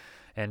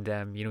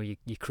 and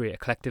you create a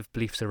collective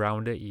beliefs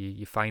around it.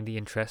 You find the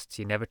interests,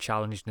 you're never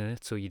challenged in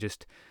it, so you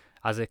just,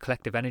 as a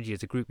collective energy,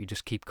 as a group, you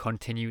just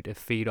continue to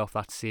feed off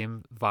that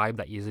same vibe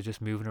that you're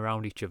just moving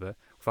around each other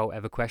without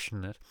ever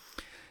questioning it.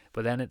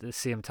 But then at the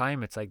same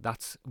time, it's like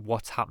that's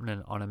what's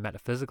happening on a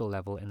metaphysical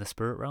level in the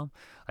spirit realm.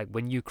 Like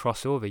when you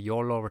cross over,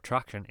 your law of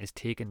attraction is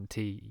taken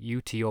to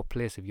your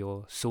place of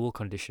your soul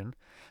condition.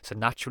 So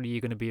naturally,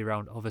 you're going to be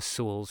around other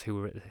souls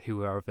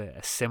who are of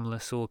a similar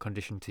soul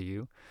condition to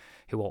you,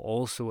 who are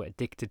also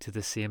addicted to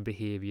the same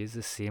behaviors,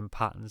 the same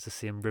patterns, the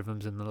same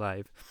rhythms in their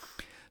life.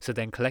 So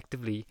then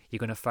collectively, you're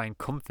going to find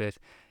comfort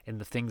in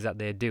the things that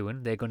they're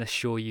doing. They're going to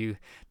show you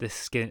the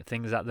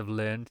things that they've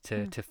learned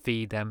to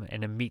feed them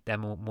and to meet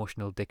them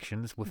emotional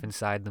addictions within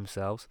inside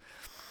themselves.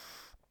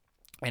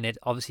 And it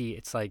obviously,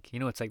 it's like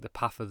it's like the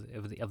path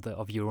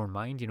of your own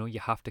mind. You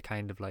have to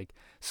kind of like,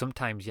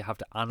 sometimes you have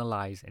to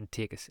analyze and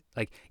take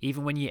like,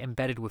 even when you're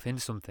embedded within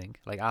something.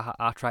 Like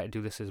I try to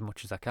do this as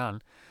much as I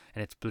can,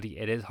 and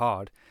it is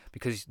hard,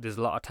 because there's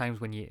a lot of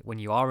times when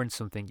you are in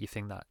something, you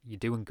think that you're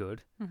doing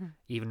good,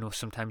 even though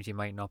sometimes you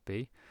might not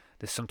be.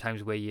 There's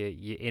sometimes where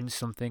you're in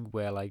something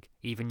where like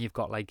even you've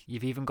got like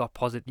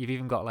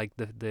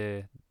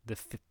the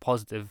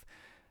positive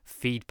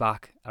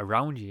feedback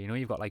around you.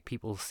 You've got like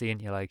people saying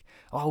to you like,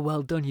 oh,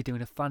 well done, you're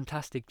doing a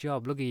fantastic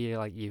job, look at you,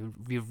 like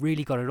you've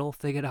really got it all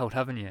figured out,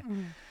 haven't you?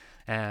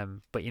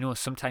 But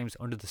sometimes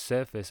under the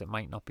surface it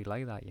might not be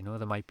like that.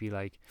 There might be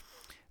like,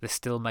 there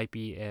still might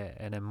be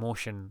an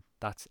emotion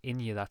that's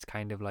in you that's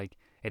kind of like,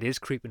 it is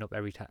creeping up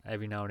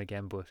every now and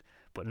again, but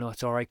no,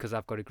 it's all right, because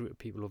I've got a group of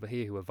people over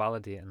here who are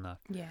validating that.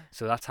 Yeah.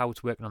 So that's how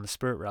it's working on the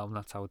spirit realm.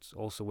 That's how it's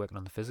also working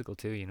on the physical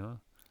too.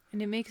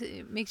 And it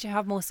makes you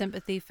have more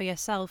sympathy for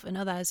yourself and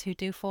others who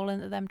do fall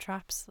into them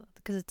traps,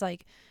 because it's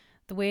like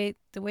the way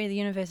the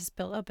universe is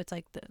built up. It's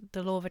like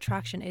the law of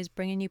attraction is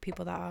bringing you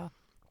people that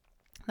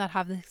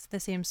have the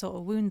same sort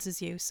of wounds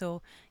as you.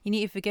 So you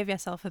need to forgive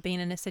yourself for being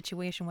in a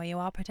situation where you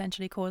are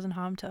potentially causing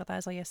harm to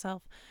others or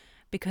yourself,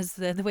 because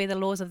the way the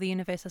laws of the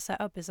universe are set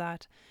up is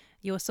that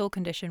your soul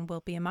condition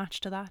will be a match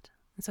to that,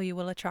 and so you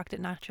will attract it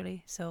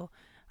naturally. So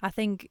I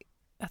think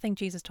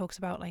Jesus talks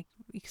about, like,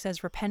 he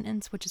says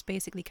repentance, which is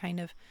basically kind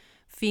of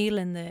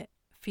feeling the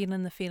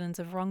feelings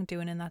of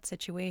wrongdoing in that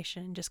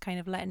situation, just kind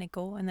of letting it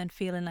go, and then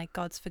feeling like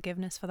God's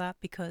forgiveness for that,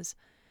 because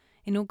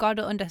God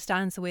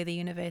understands the way the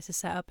universe is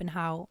set up and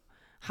how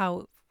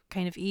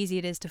kind of easy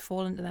it is to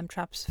fall into them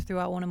traps through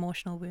our own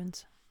emotional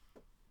wounds.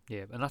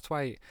 Yeah, and that's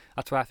why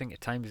I think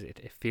at times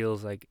it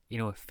feels like,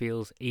 it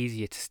feels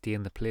easier to stay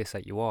in the place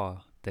that you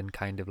are than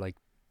kind of like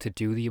to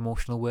do the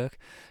emotional work.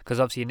 Because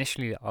obviously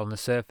initially on the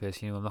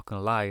surface, I'm not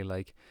gonna lie,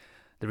 like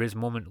there is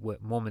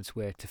moments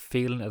where to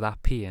feel into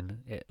that pain,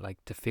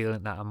 to feel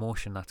into that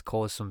emotion that's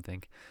caused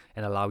something,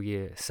 and allow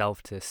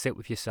yourself to sit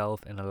with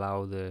yourself and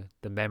allow the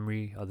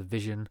memory or the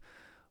vision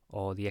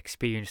or the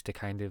experience to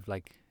kind of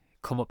like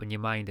come up in your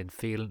mind and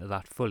feel into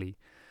that fully.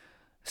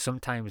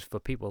 Sometimes for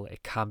people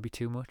it can be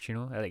too much,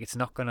 like it's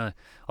not gonna,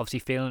 obviously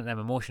feeling them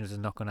emotions is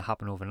not gonna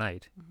happen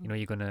overnight.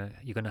 You're gonna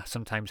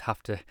sometimes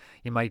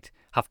you might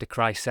have to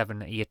cry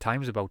 7 8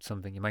 times about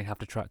something. You might have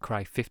to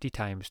cry 50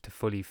 times to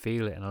fully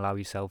feel it and allow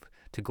yourself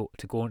to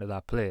go into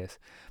that place.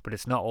 But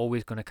it's not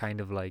always gonna kind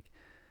of like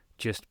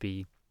just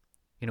be,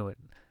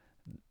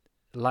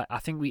 like I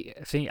think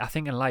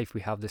in life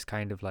we have this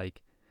kind of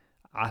like,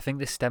 I think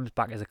this stems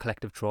back as a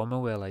collective trauma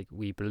where like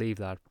we believe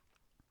that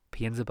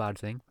pain's a bad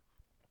thing.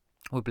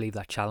 We believe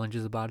that challenge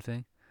is a bad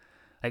thing.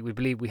 Like we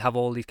believe we have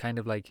all these kind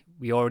of like,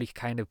 we already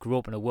kind of grew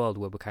up in a world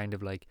where we're kind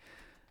of like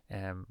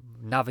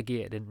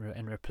navigated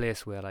in a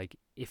place where like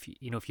if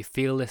you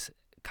feel this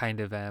kind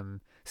of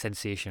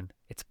sensation,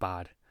 it's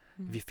bad.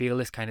 If you feel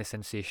this kind of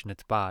sensation,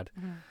 it's bad.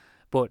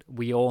 But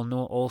we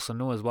also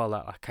know as well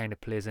that kind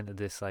of plays into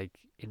this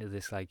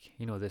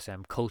this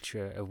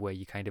culture of where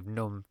you kind of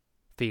numb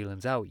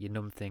feelings out, you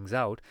numb things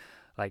out.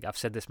 Like I've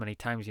said this many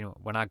times,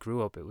 when I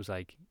grew up, it was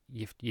like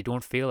you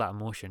don't feel that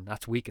emotion.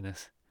 That's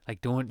weakness.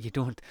 Like don't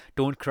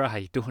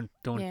cry.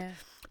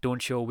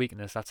 Don't show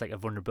weakness. That's like a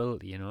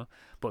vulnerability,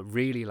 But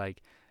really,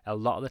 like a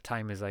lot of the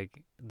time is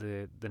like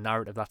the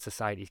narrative that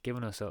society's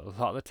given us. A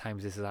lot of the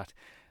times is that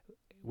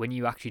when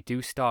you actually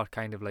do start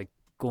kind of like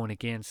going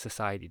against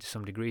society to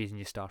some degrees, and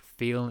you start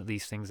feeling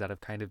these things that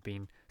have kind of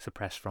been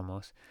suppressed from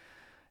us,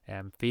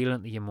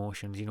 feeling the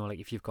emotions, like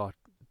if you've got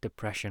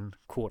depression,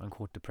 quote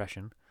unquote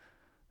depression.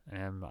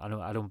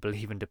 I don't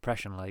believe in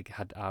depression. Like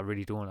I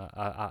really don't.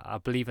 I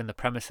believe in the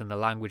premise and the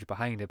language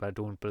behind it, but I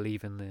don't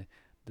believe in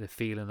the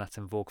feeling that's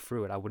invoked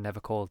through it. I would never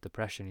call it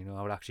depression.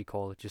 I would actually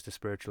call it just a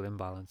spiritual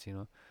imbalance.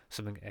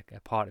 Something, a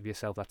part of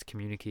yourself that's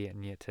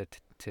communicating you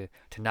to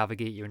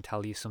navigate you and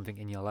tell you something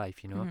in your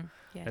life. Yeah,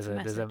 it's a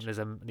message.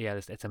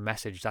 It's a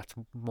message that's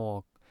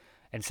more.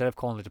 Instead of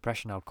calling it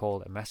depression, I would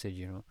call it a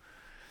message.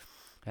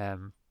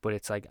 But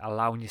it's like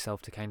allowing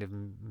yourself to kind of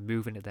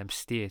move into them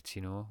states.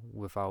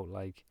 Without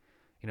like.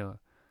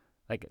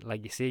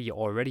 Like you say, you're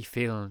already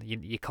feeling.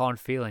 You can't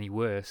feel any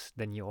worse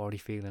than you're already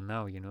feeling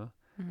now.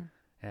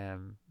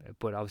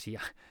 But obviously,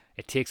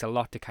 it takes a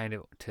lot to kind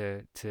of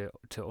to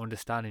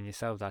understand in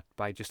yourself that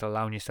by just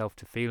allowing yourself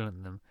to feel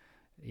in them,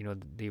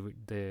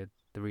 the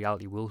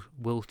reality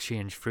will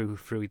change through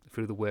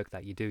the work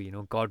that you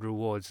do. God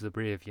rewards the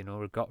brave.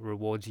 God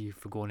rewards you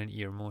for going into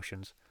your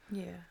emotions.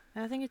 Yeah,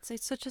 and I think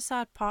it's such a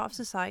sad part of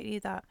society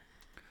that.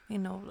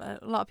 A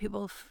lot of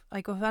people,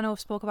 like, I know I've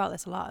spoke about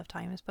this a lot of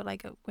times, but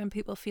like when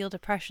people feel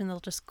depression,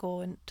 they'll just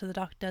go to the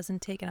doctors and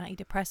take an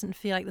antidepressant and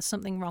feel like there's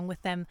something wrong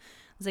with them.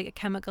 There's like a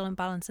chemical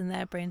imbalance in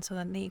their brain, so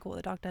then they go to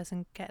the doctors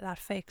and get that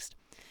fixed.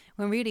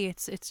 When really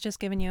it's just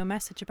giving you a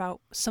message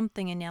about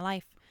something in your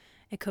life.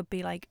 It could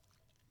be like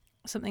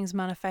something's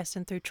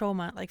manifesting through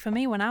trauma. Like for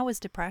me, when I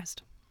was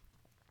depressed,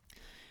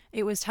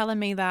 it was telling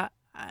me that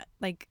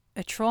like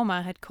a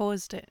trauma had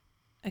caused it.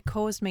 It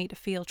caused me to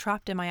feel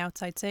trapped in my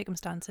outside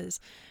circumstances.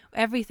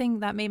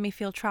 Everything that made me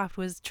feel trapped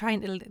was trying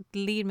to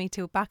lead me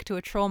back to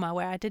a trauma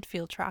where I did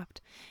feel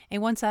trapped.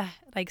 And once I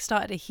like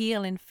started to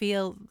heal and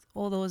feel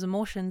all those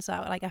emotions,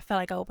 I felt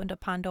like I opened up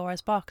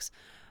Pandora's box.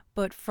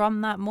 But from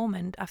that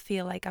moment, I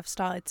feel like I've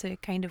started to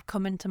kind of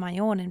come into my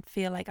own and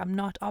feel like I'm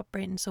not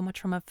operating so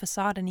much from a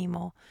facade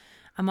anymore.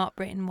 I'm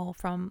operating more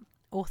from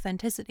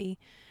authenticity.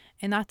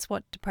 And that's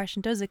what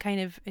depression does.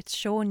 It's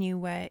showing you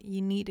where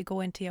you need to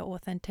go into your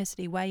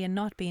authenticity, where you're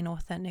not being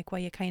authentic,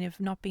 where you're kind of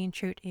not being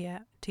true to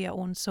your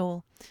own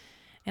soul.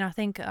 And I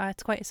think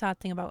it's quite a sad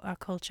thing about our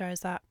culture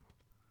is that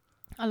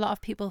a lot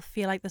of people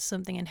feel like there's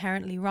something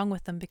inherently wrong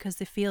with them because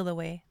they feel the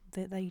way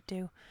that they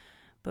do.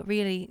 But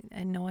really,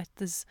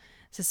 there's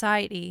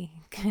society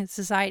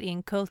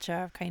and culture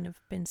have kind of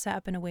been set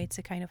up in a way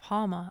to kind of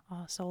harm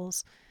our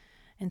souls.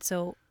 And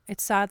so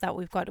it's sad that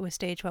we've got to a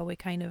stage where we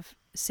kind of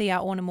see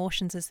our own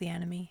emotions as the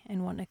enemy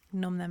and want to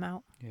numb them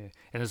out. Yeah,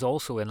 and there's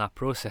also in that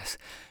process,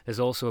 there's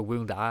also a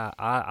wound that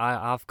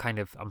I've kind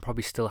of, I'm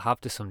probably still have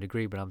to some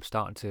degree, but I'm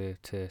starting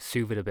to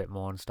soothe it a bit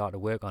more and start to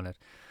work on it.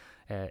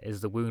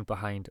 Is the wound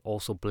behind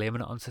also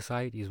blaming it on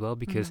society as well,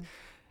 because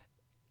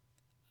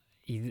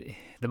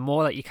the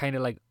more that you kind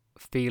of like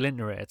feel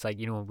into it, it's like,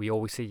 you know, we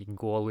always say you can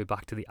go all the way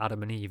back to the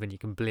Adam and Eve, and you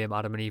can blame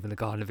Adam and Eve in the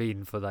Garden of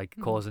Eden for like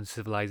causing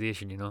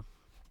civilization, you know.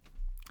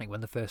 Like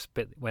when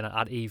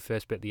Eve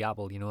first bit the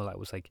apple, you know, that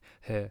was like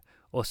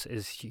us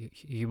as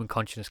human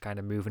consciousness kind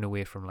of moving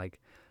away from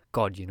like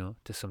God, you know,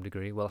 to some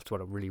degree. Well, that's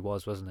what it really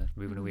was, wasn't it?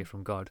 Moving away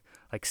from God,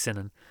 like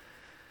sinning.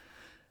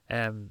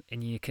 And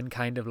you can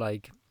kind of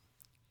like,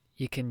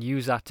 you can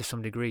use that to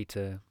some degree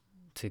to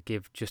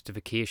give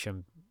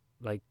justification,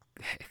 like,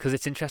 because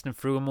it's interesting,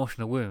 through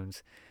emotional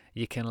wounds,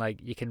 you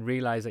can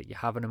realize that you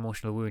have an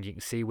emotional wound, you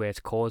can see where it's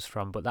caused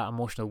from, but that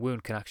emotional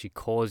wound can actually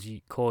cause you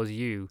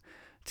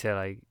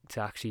to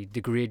actually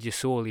degrade your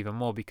soul even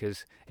more,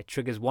 because it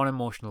triggers one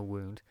emotional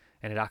wound,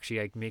 and it actually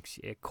like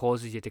it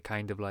causes you to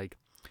kind of like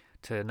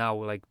to now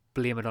like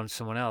blame it on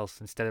someone else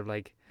instead of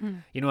like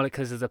you know, like,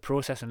 because there's a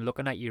process in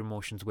looking at your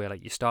emotions where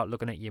like you start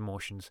looking at your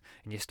emotions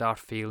and you start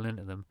feeling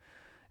into them,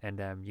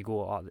 and you go,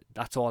 oh,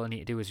 that's all I need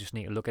to do is just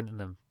need to look into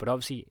them. But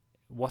obviously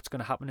what's going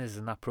to happen is,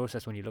 in that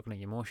process, when you're looking at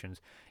your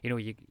emotions, you know,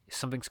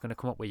 something's going to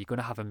come up where you're going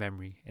to have a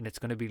memory, and it's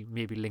going to be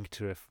maybe linked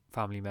to a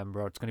family member,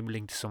 or it's going to be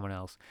linked to someone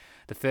else.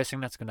 The first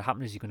thing that's going to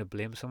happen is you're going to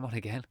blame someone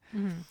again.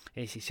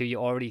 So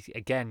you're already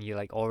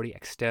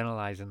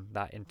externalizing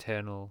that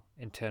internal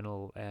you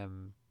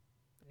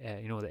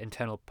know, the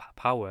internal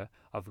power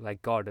of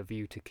like God, of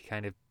you to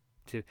kind of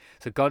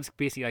so God's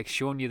basically like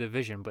showing you the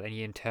vision, but then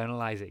you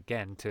internalize it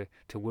again to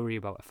worry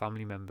about a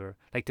family member,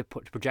 like to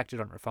project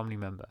it onto a family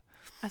member.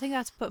 I think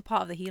that's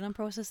part of the healing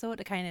process, though,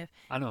 to kind of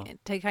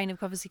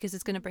obviously, because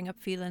it's going to bring up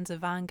feelings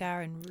of anger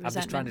and resentment. I'm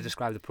just trying to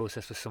describe the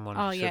process for someone.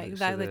 Oh yeah,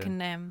 exactly.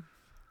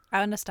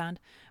 I understand,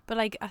 but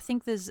like I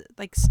think there's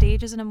like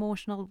stages in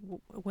emotional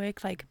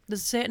work. Like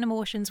there's certain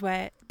emotions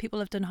where people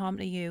have done harm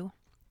to you.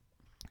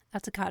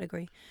 That's a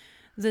category.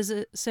 There's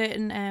a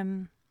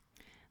certain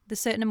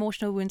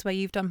emotional wounds where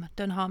you've done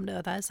harm to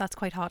others. That's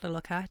quite hard to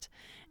look at.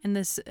 And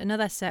there's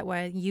another set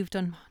where you've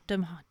done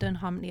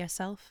harm to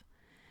yourself.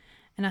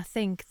 And I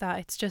think that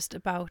it's just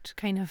about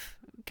kind of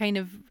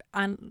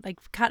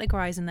like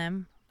categorizing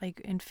them,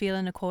 like, and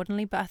feeling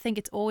accordingly. But I think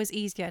it's always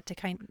easier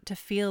to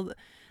feel.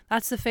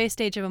 That's the first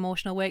stage of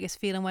emotional work, is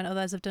feeling when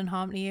others have done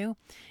harm to you,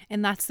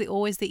 and that's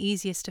always the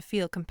easiest to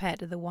feel compared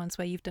to the ones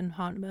where you've done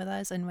harm to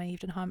others and where you've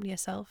done harm to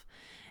yourself.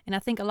 And I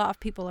think a lot of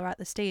people are at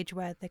the stage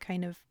where they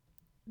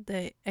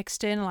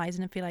externalize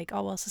and feel like,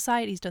 oh well,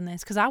 society's done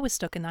this, because I was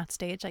stuck in that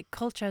stage. Like,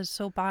 culture is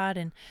so bad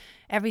and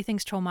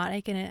everything's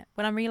traumatic, and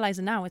what I'm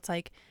realizing now, it's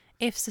like,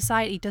 if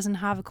society doesn't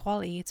have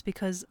equality, it's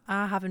because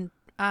I haven't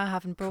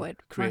brought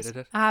it.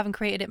 I haven't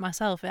created it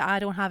myself. I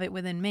don't have it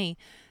within me.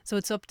 So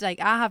it's up to, like,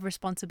 I have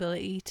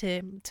responsibility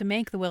to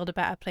make the world a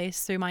better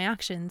place through my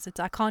actions.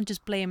 I can't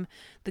just blame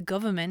the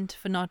government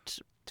for not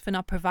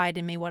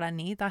providing me what I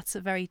need. That's a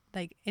very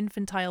like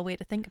infantile way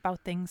to think about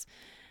things.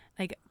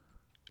 Like,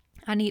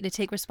 I need to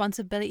take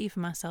responsibility for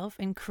myself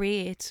and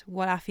create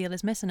what I feel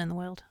is missing in the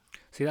world.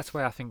 See, that's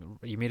why I think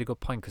you made a good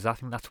point, because I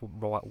think that's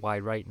why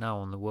right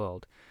now in the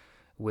world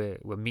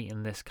we're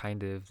meeting this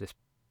kind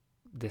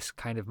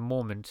of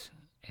moment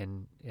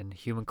in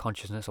human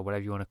consciousness, or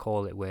whatever you want to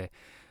call it, where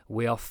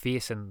we are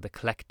facing the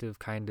collective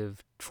kind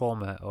of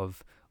trauma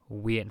of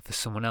waiting for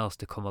someone else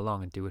to come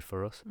along and do it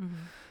for us.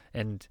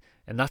 And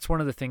that's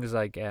one of the things,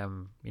 like,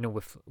 you know,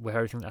 with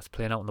everything that's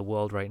playing out in the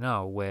world right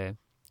now, where,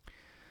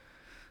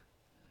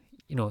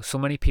 you know, so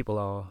many people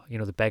are, you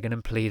know, they're begging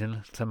and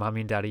pleading to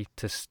mommy and daddy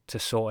to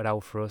sort it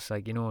out for us.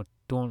 Like, you know, I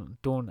don't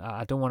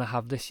want to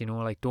have this, you know,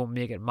 like, don't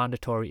make it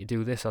mandatory to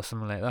do this or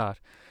something like that.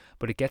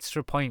 But it gets to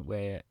a point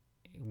where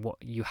what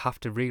you have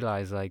to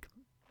realize, like,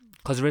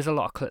 because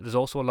there's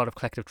also a lot of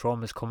collective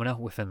traumas coming out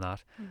within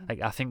that.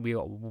 Like, I think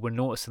we're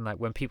noticing that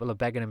when people are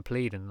begging and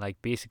pleading,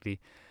 like, basically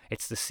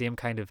it's the same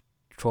kind of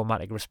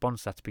traumatic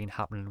response that's been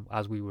happening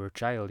as we were a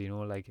child, you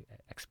know, like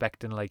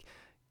expecting like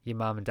your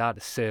mum and dad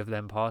to serve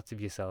them parts of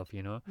yourself,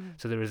 you know.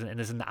 So there's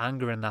an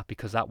anger in that,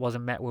 because that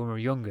wasn't met when we were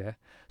younger,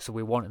 so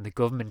we're wanting the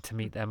government to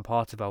meet them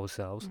parts of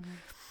ourselves.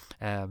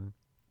 And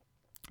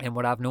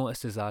what I've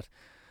noticed is that,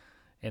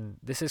 and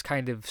this is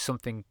kind of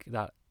something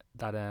that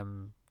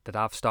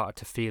I've started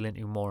to feel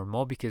into more and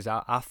more, because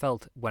I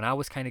felt when I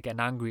was kind of getting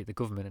angry at the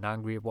government and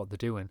angry at what they're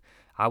doing,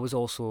 I was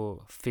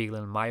also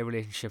feeling my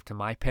relationship to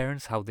my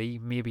parents, how they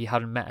maybe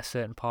hadn't met a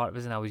certain part of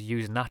us, and I was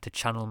using that to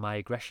channel my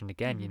aggression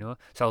again, you know.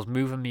 So I was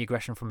moving the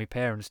aggression from my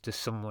parents to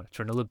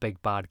another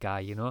big bad guy,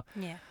 you know.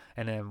 Yeah.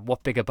 And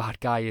what bigger bad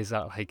guy is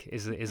that? Like,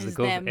 is the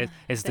government?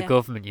 Is the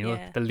government? You know,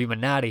 the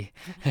Illuminati.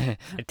 I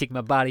take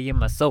my body and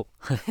my soul.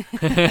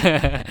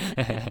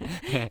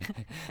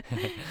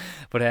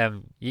 But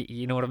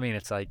you know what I mean?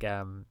 It's like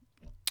I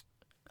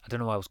don't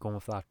know why I was going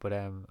with that, but I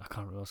can't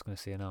remember what I was going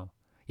to say now.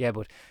 Yeah,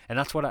 but and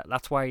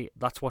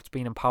that's what's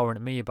been empowering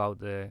to me about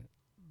the,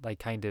 like,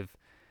 kind of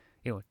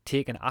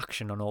taking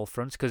action on all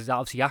fronts, because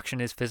obviously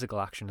action is physical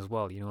action as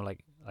well.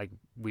 Like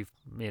we've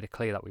made it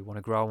clear that we want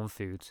to grow our own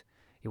foods.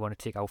 You want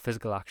to take our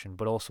physical action,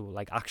 but also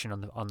like action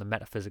on the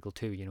metaphysical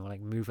too.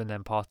 Like moving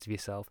them parts of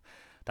yourself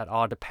that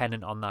are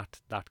dependent on that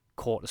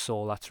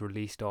cortisol that's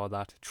released, or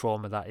that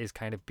trauma that is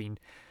kind of being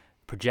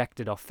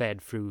projected or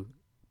fed through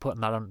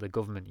putting that onto the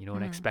government,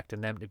 and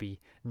expecting them to be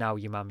now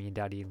your mummy and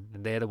daddy,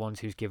 and they're the ones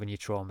who's giving you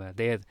trauma.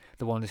 They're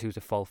the ones who's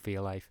at fault for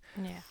your life.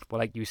 Yeah. But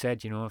like you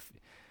said,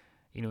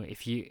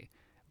 if you,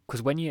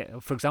 because when you,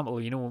 for example,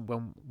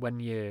 when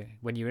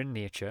you're in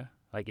nature,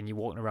 like, and you're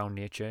walking around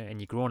nature and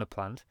you're growing a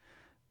plant,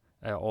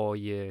 or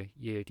you're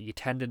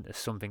tending to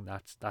something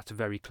that's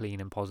very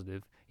clean and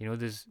positive,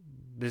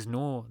 there's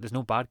no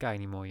bad guy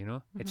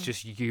anymore. It's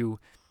just you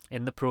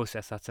in the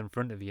process that's in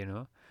front of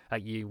you.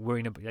 Like you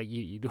worrying about, like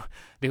you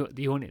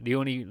the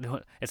only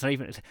it's not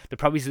even, the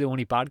probably the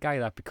only bad guy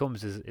that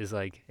becomes is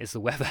the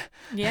weather.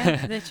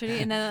 Yeah, literally.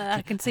 And then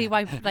I can see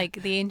why,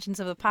 like, the ancients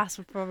of the past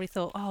would probably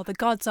thought, oh, the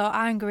gods are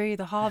angry,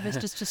 the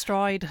harvest is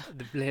destroyed.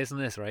 The blazing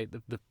this, right?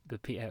 The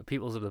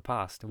peoples of the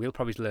past. We'll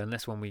probably learn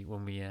this when we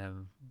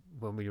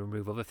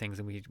remove other things,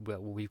 and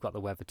we've got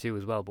the weather too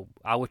as well. But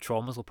our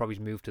traumas will probably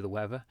move to the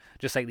weather,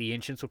 just like the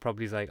ancients will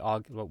probably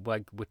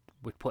we're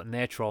putting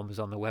their traumas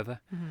on the weather.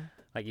 Mm-hmm.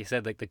 Like you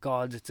said, like the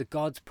gods, it's a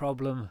god's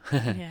problem.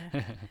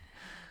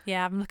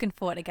 Yeah, I'm looking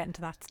forward to getting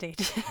to that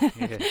stage.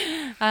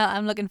 Yeah.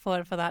 I'm looking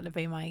forward for that to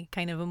be my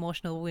kind of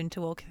emotional wound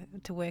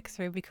to work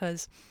through,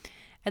 because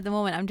at the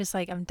moment I'm just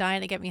like, I'm dying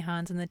to get my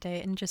hands in the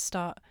dirt and just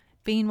start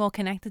being more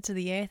connected to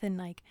the earth,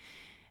 and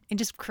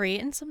just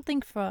creating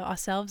something for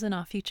ourselves and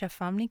our future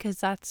family, because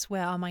that's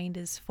where our mind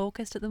is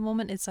focused at the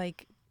moment. It's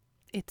like,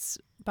 it's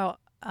about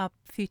our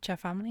future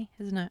family,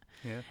 isn't it?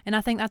 Yeah. And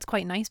I think that's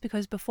quite nice,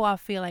 because before I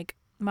feel like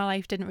my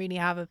life didn't really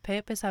have a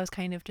purpose. I was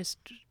kind of just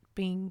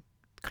being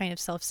kind of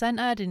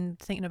self-centered and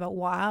thinking about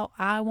what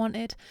I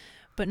wanted.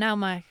 But now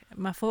my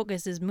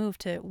focus is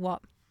moved to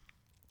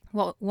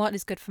what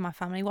is good for my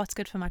family, what's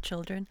good for my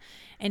children.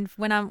 And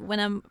when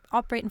I'm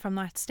operating from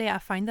that state, I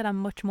find that I'm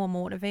much more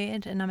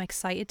motivated, and I'm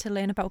excited to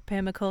learn about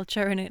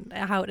permaculture and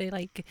how to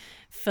like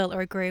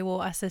filter a grey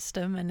water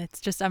system. And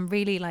it's just, I'm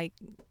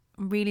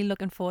really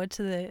looking forward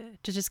to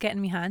just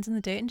getting my hands in the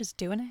dirt and just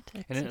doing it.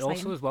 It's and it exciting.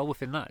 also as well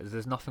within that is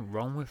there's nothing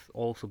wrong with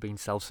also being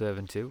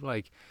self-serving too,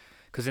 like,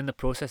 because in the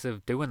process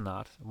of doing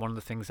that, one of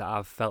the things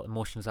that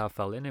emotions I've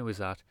felt in it was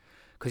that,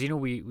 because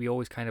we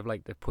always kind of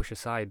like to push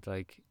aside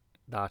like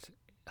that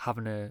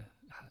having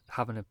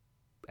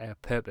a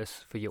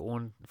purpose for your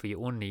own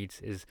needs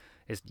is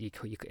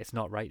it's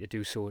not right to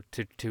do so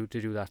to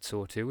do that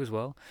so too as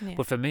well. Yeah.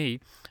 But for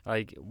me,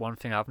 like, one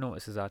thing I've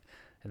noticed is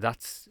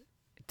that's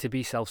to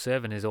be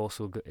self-serving is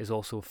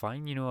also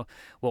fine.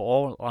 We're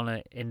all on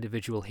an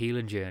individual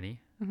healing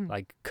journey, Mm-hmm.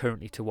 like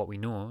currently to what we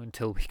know,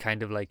 until we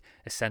kind of like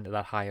ascend to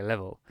that higher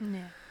level.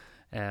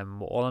 Yeah.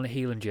 We're all on a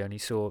healing journey.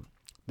 So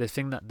the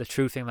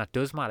true thing that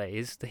does matter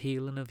is the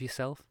healing of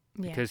yourself,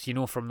 Yeah. because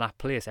from that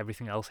place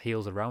everything else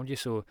heals around you.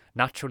 So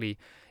naturally,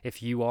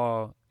 if you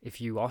are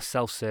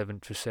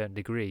self-serving to a certain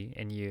degree,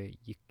 and you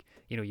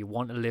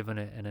want to live in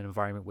an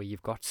environment where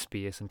you've got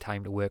space and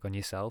time to work on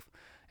yourself,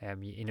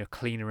 in a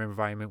cleaner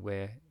environment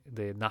where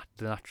the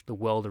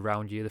world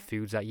around you, the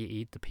foods that you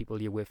eat, the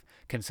people you're with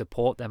can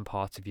support them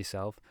parts of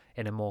yourself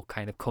in a more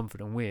kind of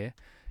comforting way,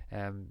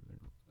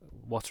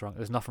 what's wrong?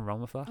 There's nothing wrong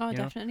with that. Oh,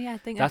 definitely. I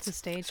think that's a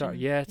stage. Sorry,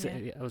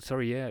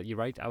 you're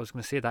right. I was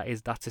going to say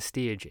that's a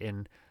stage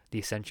in the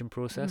ascension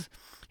process.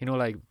 Mm-hmm.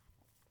 Like,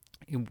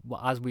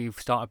 as we've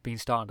starting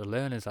to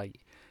learn, is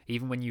like,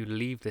 even when you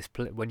leave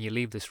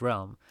this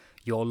realm,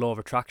 your law of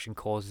attraction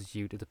causes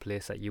you to the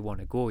place that you want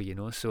to go.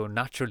 So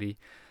naturally,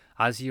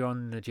 as you're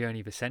on the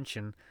journey of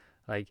ascension,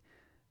 like,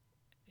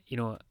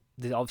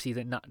 there's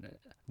obviously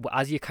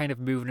as you're kind of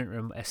moving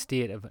into a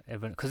state of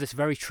because it's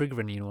very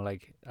triggering.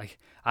 Like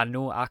I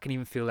know I can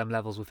even feel them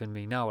levels within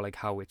me now, like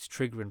how it's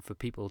triggering for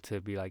people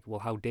to be like, well,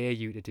 how dare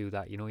you to do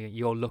that?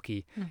 You're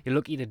lucky. You're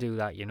lucky to do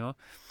that.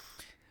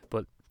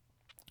 But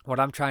what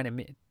I'm trying to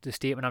make, the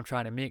statement I'm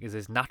trying to make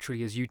is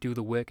naturally as you do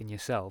the work in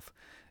yourself,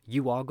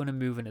 you are going to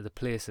move into the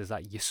places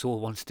that your soul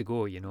wants to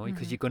go,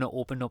 because you're going to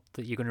open up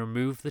you're going to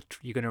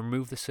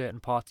remove the certain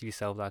parts of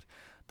yourself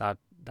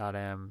that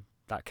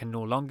can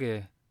no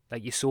longer,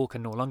 like, your soul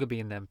can no longer be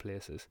in them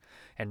places,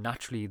 and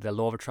naturally the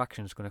law of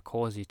attraction is going to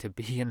cause you to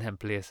be in them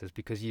places,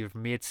 because you've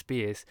made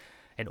space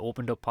and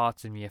opened up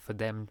parts in you for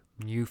them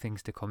new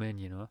things to come in.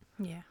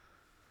 Yeah,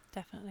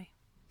 definitely.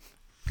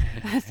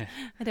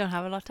 I don't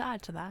have a lot to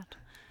add to that.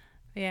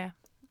 Yeah.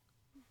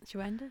 Should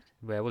we end it?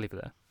 Well, we'll leave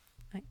it there.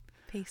 Right.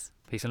 Peace.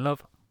 Peace and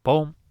love.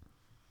 Boom.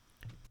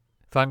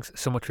 Thanks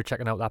so much for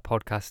checking out that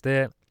podcast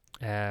there.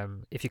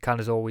 If you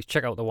can, as always,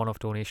 check out the one-off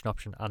donation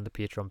option and the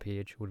Patreon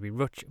page. Would be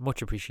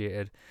much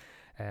appreciated.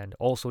 And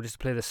also, just to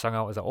play this song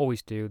out as I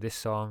always do, this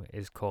song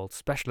is called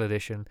Special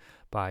Edition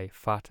by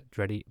Fat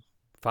Freddy.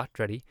 How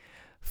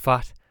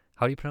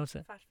do you pronounce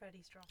it? Fat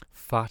Freddy's Drop.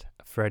 Fat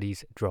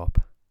Freddy's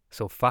Drop.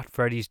 So Fat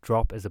Freddy's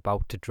Drop is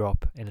about to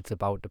drop, and it's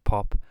about to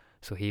pop.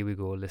 So here we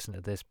go. Listen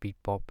to this beat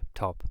bop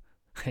top.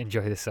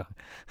 Enjoy this song.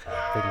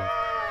 Big love.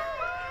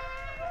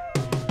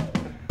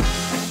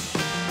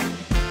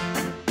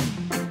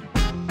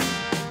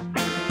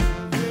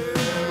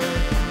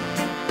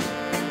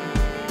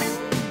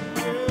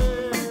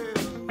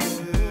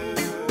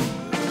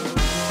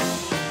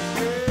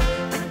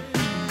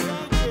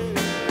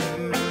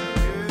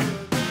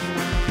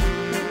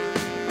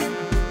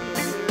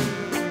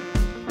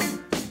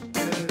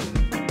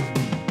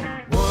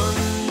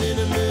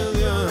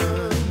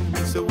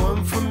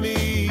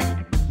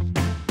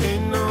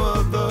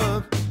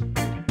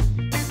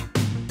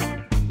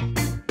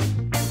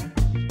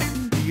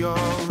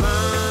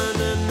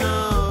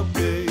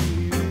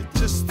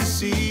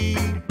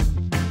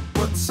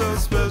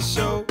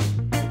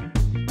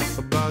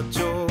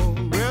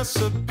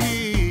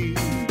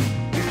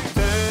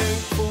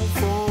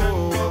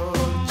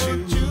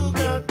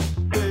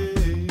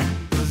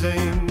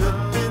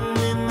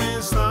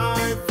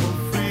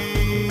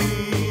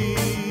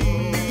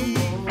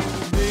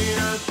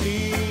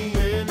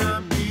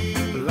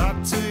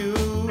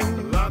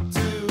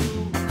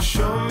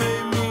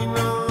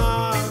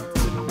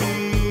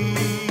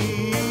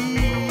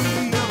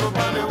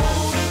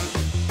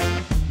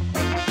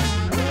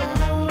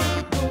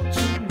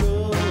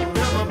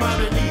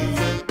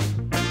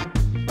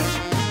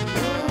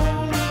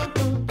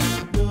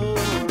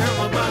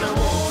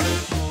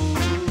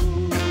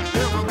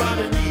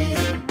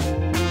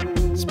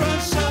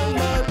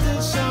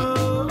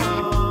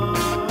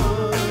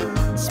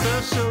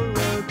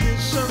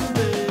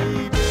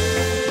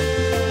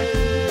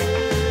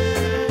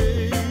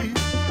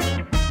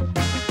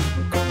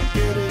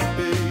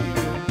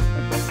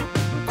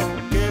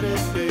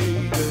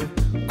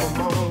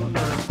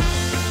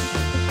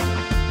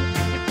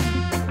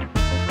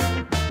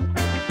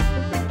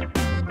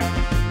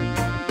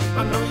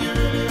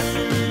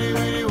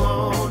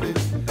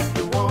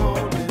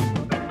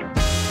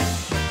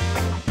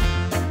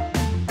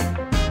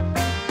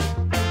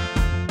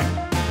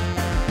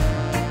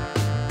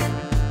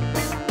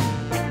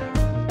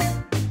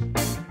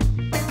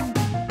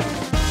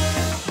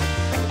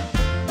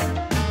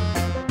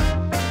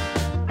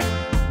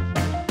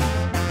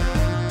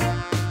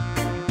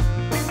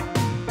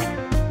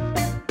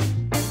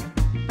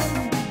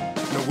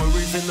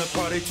 the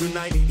party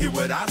tonight, hear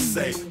what I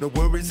say. No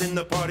worries in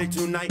the party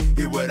tonight,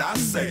 hear what I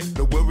say.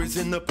 No worries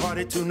in the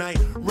party tonight,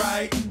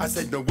 right? I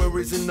said no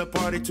worries in the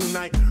party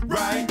tonight,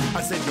 right?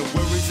 I said no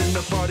worries in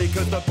the party,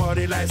 cause the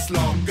party lasts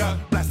longer.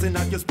 Blasting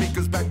out your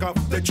speakers, back off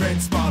the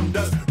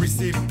transponders.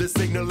 Receive the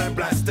signal and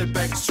blast it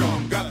back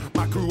stronger.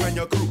 My crew and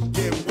your crew,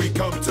 yeah, we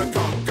come to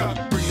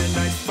conquer. Bring the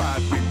nice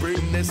vibe, we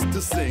bring this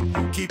to sing.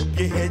 Keep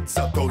your heads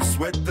up, don't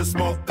sweat the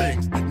small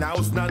things.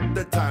 Now's not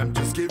the time,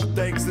 just give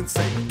thanks and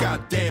say,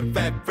 goddamn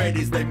Fat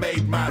Freddy's, they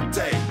made my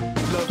day.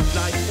 Love,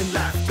 light, and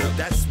laughter,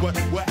 that's what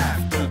we're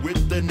after.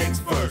 With the next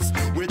verse,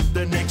 with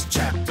the next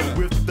chapter,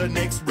 with the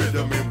next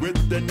rhythm, and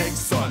with the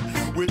next sun,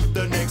 with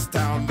the next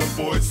town, the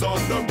boys on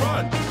the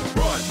run.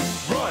 Run,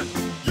 run,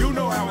 you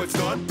know how it's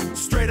done.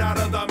 Straight out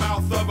of the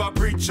mouth of a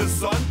preacher's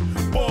son.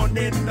 Born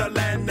in the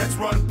land that's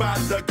run by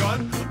the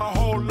gun. A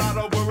whole lot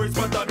of worries,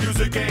 but the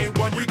music ain't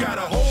one. We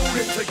gotta hold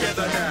it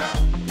together now.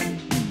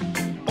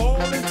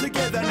 All in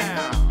together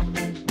now.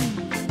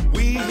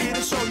 We here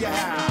to show you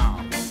how.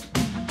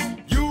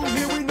 You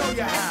here, we know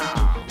you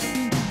how.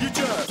 You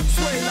just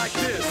sway like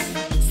this,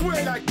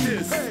 sway like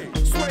this, hey,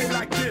 sway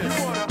like this.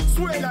 You wanna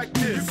sway like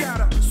this, you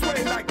gotta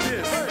sway like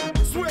this, hey,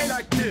 sway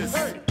like this,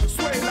 hey,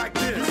 sway like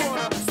this. You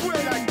wanna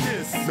sway like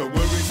this. No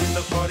worries in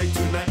the party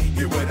tonight,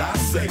 hear what I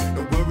say.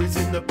 No worries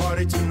in the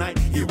party tonight,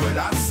 hear what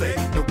I say.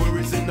 No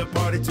worries in the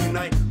party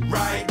tonight,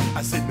 right?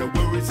 I said no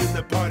worries in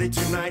the party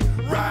tonight,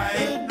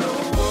 right? No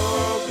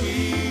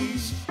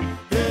worries,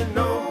 yeah,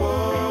 no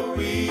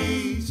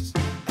worries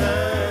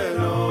at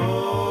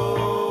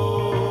all.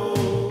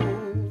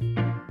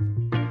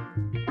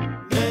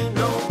 Ain't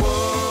no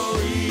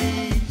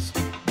worries,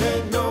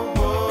 ain't no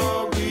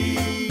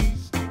worries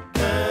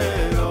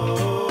at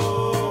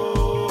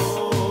all.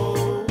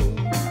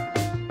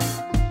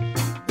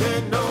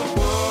 Ain't no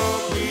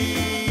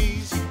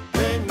worries,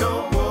 ain't no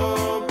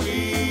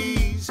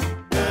worries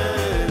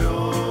at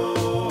all.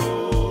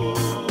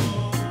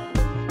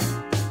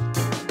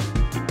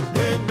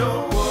 Ain't no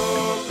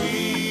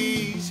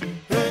worries,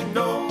 ain't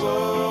no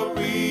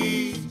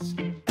worries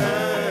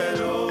at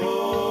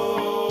all.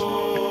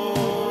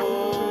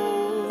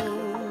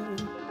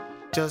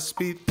 Just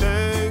be